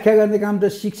करिकुलमको व्याख्या गर्ने काम त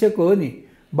शिक्षकको हो नि।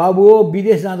 बाबु हो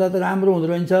विदेश जाँदा त राम्रो हुँदो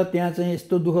रहेछ, त्यहाँ चाहिँ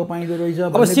यस्तो दुःख पाइँदो रहेछ।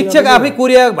 अब शिक्षक आफै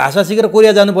कोरिया भाषा सिकेर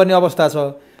कोरिया जानुपर्ने अवस्था छ,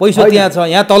 पैसा त्यहाँ छ,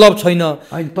 यहाँ तलब छैन।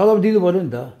 होइन, तलब दिनु पऱ्यो नि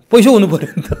त, पैसा हुनु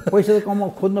पऱ्यो नि त, पैसा त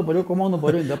खोज्नु पऱ्यो, कमाउनु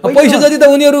पऱ्यो नि त। पैसा जति त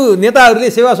उनीहरू नेताहरूले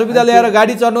सेवा सुविधा ल्याएर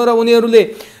गाडी चढ्नु र उनीहरूले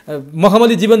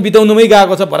मखमली जीवन बिताउनुमै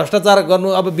गएको छ, भ्रष्टाचार गर्नु।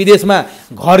 अब विदेशमा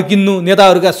घर किन्नु,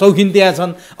 नेताहरूका शौखिन त्यहाँ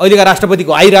छन्, अहिलेका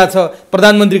राष्ट्रपतिको आइरहेछ,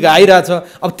 प्रधानमन्त्रीको आइरहेछ।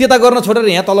 अब त्यता गर्न छोडेर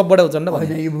यहाँ तलब बढाउँछन्।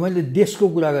 होइन, यो मैले देशको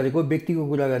कुरा गरेको, व्यक्तिको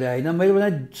कुरा गरेँ होइन। मैले भने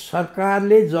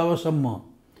सरकारले जबसम्म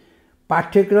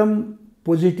पाठ्यक्रम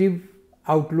पोजिटिभ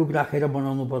आउटलुक राखेर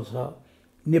बनाउनुपर्छ,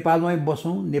 नेपालमै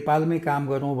बसौँ, नेपालमै काम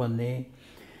गरौँ भन्ने।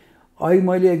 अहिले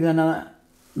मैले एकजना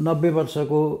 90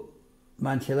 वर्षको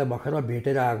मान्छेलाई भर्खर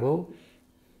भेटेर आएको,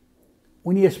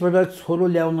 उनी यसपल्ट छोरो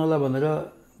ल्याउनलाई भनेर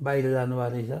बाहिर जानुभएको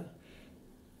रहेछ।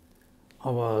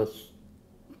 अब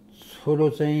छोरो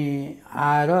चाहिँ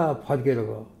आएर फर्केर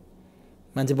गयो,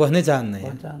 मान्छे बस्नै चाहन्न।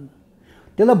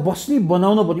 त्यसलाई बस्ने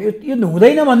बनाउनु पर्यो, यो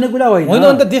हुँदैन भन्ने कुरा होइन। होइन,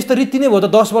 अन्त देश त रीति नै भयो त,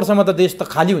 10 वर्षमा त देश त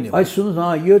खाली हुने। अहिले सुन्नुहोस्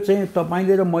न, यो चाहिँ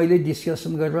तपाईँले र मैले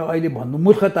डिस्कसन गरेर अहिले भन्नु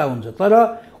मूर्खता हुन्छ, तर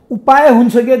उपाय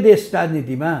हुन्छ क्या देश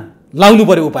राजनीतिमा। लाउनु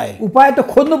पर्यो उपाय। उपाय त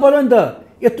खोज्नु पर्यो नि त।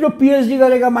 यत्रो पिएचडी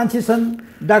गरेका मान्छे छन्,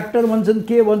 डाक्टर भन्छन्,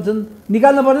 के भन्छन्,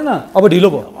 निकाल्नु पर्दैन। अब ढिलो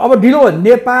भयो। अब ढिलो भयो।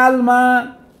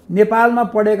 नेपालमा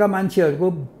पढेका मान्छेहरूको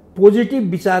पोजिटिभ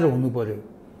विचार हुनु पर्यो।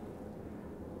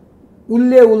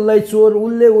 उसलाई चोर,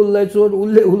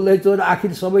 उसलाई चोर,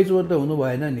 आखिर सबै चोर त हुनु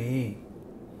भएन नि,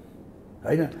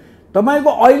 होइन?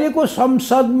 तपाईँको अहिलेको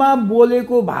संसदमा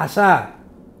बोलेको भाषा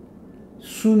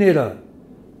सुनेर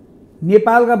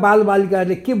नेपालका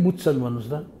बालबालिकाहरूले के बुझ्छन्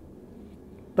भन्नुहोस् त?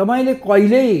 तपाईँले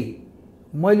कहिल्यै,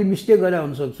 मैले मिस्टेक गरे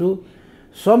हुनसक्छु,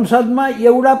 संसदमा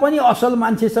एउटा पनि असल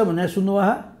मान्छे छ भनेर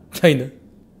सुन्नुभयो? छैन।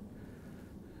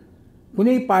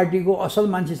 कुनै पार्टीको असल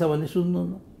मान्छे छ भने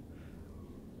सुन्नुहुन्न।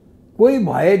 कोही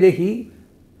भएदेखि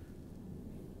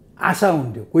आशा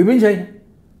हुन्थ्यो, कोही पनि छैन।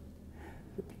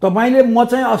 तपाईँले म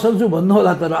चाहिँ असल छु भन्नु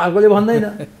होला, तर अर्कोले भन्दैन,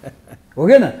 हो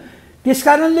कि न? त्यस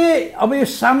कारणले अब यो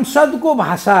सांसदको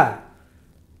भाषादेखि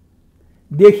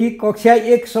कक्षा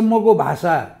 1 सम्मको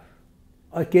भाषा,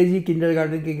 केजी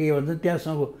किन्डरगार्टन के भन्छ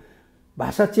त्यहाँसम्मको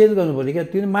भाषा चेन्ज गर्नु पऱ्यो क्या।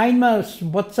 त्यो माइन्डमा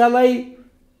बच्चालाई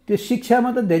त्यो शिक्षामा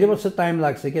त धेरै वर्ष टाइम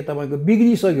लाग्छ क्या। तपाईँको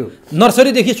बिग्रिसक्यो,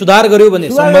 नर्सरीदेखि सुधार गर्यो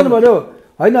भने सुधार गर्नु पऱ्यो,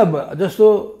 होइन?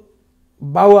 जस्तो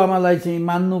बाबुआमालाई चाहिँ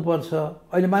मान्नुपर्छ,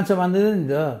 अहिले मान्छे मान्दैन नि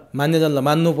त। मान्दैन,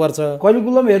 मान्नुपर्छ।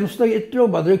 करिकुलम हेर्नुहोस् त, यत्रो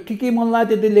भद्र के मन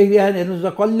लाग्यो त्यो लेखिदिएको हेर्नुहोस् त,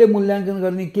 कसले मूल्याङ्कन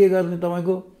गर्ने, के गर्ने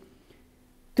तपाईँको?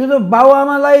 त्यो त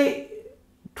बाबुआमालाई,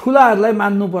 ठुलाहरूलाई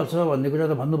मान्नुपर्छ भन्ने कुरा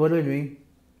त भन्नु पऱ्यो नि,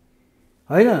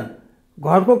 होइन?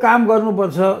 घरको काम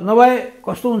गर्नुपर्छ, नभए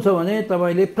कस्तो हुन्छ भने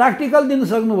तपाईँले प्र्याक्टिकल दिन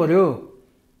सक्नु पऱ्यो।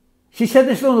 शिक्षा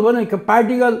त्यस्तो हुनु पऱ्यो नि,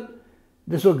 पार्टिकल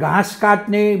जस्तो घाँस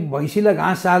काट्ने, भैँसीलाई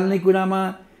घाँस हाल्ने कुरामा,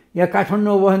 या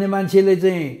काठमाडौँमा बस्ने मान्छेले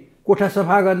चाहिँ कोठा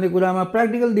सफा गर्ने कुरामा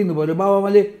प्र्याक्टिकल दिनु पऱ्यो।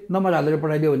 बाबुआमाले नम्बर हालेर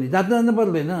पठाइदियो भने जान्नु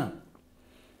पर्दैन।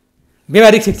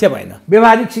 व्यवहारिक शिक्षा भएन,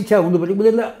 व्यवहारिक शिक्षा हुनु पऱ्यो।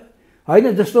 उसले होइन,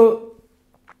 जस्तो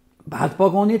भात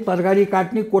पकाउने, तरकारी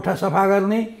काट्ने, कोठा सफा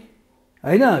गर्ने,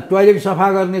 होइन, टोयलेट सफा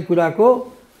गर्ने कुराको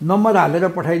नम्बर हालेर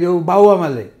पठाइदियो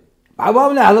बाबुआमाले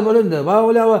हाल्नु पऱ्यो नि त।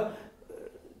 बाबुआमाले अब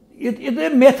यो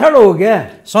मेथड हो क्या,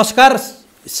 संस्कार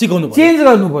सिकाउनु पर्यो, चेन्ज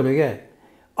गर्नु पऱ्यो क्या।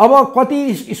 अब कति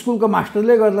स्कुलको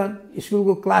मास्टरले गर्ला,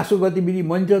 स्कुलको क्लासको गतिविधि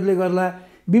मोनिटरले गर्ला,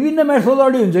 विभिन्न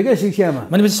मेथोडोलोजी हुन्छ क्या शिक्षामा।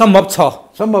 भनेपछि सम्भव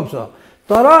छ।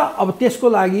 तर अब त्यसको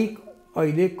लागि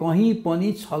अहिले कहीँ पनि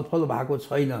छलफल भएको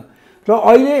छैन। र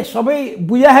अहिले सबै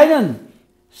बुझाएनन्।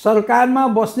 सरकारमा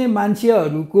बस्ने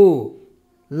मान्छेहरूको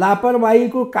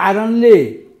लापरवाहीको कारणले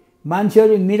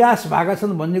मान्छेहरू निराश भएका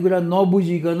छन् भन्ने कुरा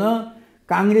नबुझिकन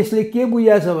काङ्ग्रेसले के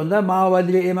बुझाएछ भन्दा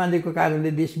माओवादी र एमालेको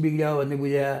कारणले देश बिग्रियो भन्ने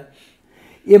बुझायो।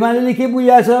 एमाले के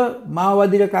बुझाएछ?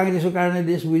 माओवादी र काङ्ग्रेसको कारणले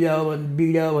देश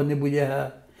बिग्रियो भन्ने बुझायो।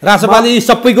 रासपाले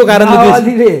सबैको कारणले,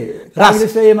 माओवादीले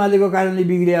काङ्ग्रेस र एमालेको कारणले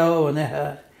बिग्रियो भने,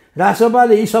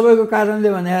 रासपाले यी सबैको कारणले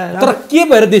भने। तर के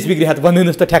भएर देश बिग्रियो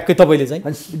भनिदिनुहोस् त ठ्याक्कै तपाईँले चाहिँ।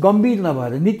 गम्भीर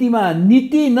नभएर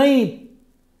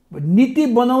नीति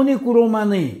बनाउने कुरोमा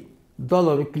नै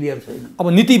दलहरू क्लियर छैन। अब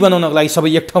नीति बनाउनको लागि सबै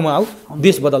एक ठाउँमा आऊ,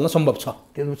 देश बदल्न सम्भव छ।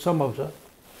 त्यो सम्भव छ।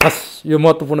 हस्, यो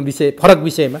महत्त्वपूर्ण विषय, फरक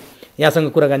विषयमा यहाँसँग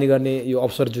कुराकानी गर्ने यो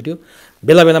अवसर जुट्यो।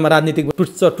 बेला बेलामा राजनीतिक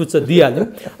टुच्च दिइहाल्यो,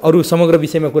 अरू समग्र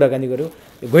विषयमा कुराकानी गर्यो।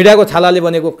 घैडाको छालाले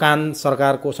बनेको कान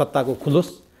सरकारको सत्ताको खुलोस्।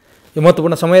 यो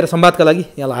महत्त्वपूर्ण समय र संवादका लागि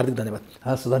यहाँलाई हार्दिक धन्यवाद।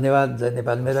 हस्, धन्यवाद। जय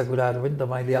नेपाल। मेरा कुराहरू पनि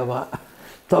तपाईँले अब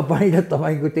तपाईँ र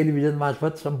तपाईँको टेलिभिजन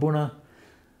मार्फत सम्पूर्ण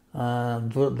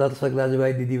दर्शक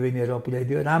दाजुभाइ दिदीबहिनीहरू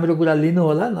पुर्याइदियो। राम्रो कुरा लिनु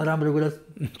होला, नराम्रो कुरा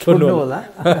छोड्नु होला।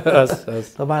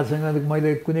 तपाईँहरूसँग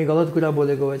मैले कुनै गलत कुरा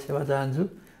बोलेको भए क्षमा चाहन्छु।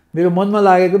 मेरो मनमा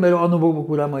लागेको, मेरो अनुभवको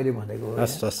कुरा मैले भनेको।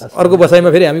 अर्को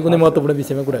बसाइमा फेरि हामी कुनै महत्त्वपूर्ण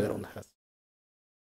विषयमा कुरा गरौँ।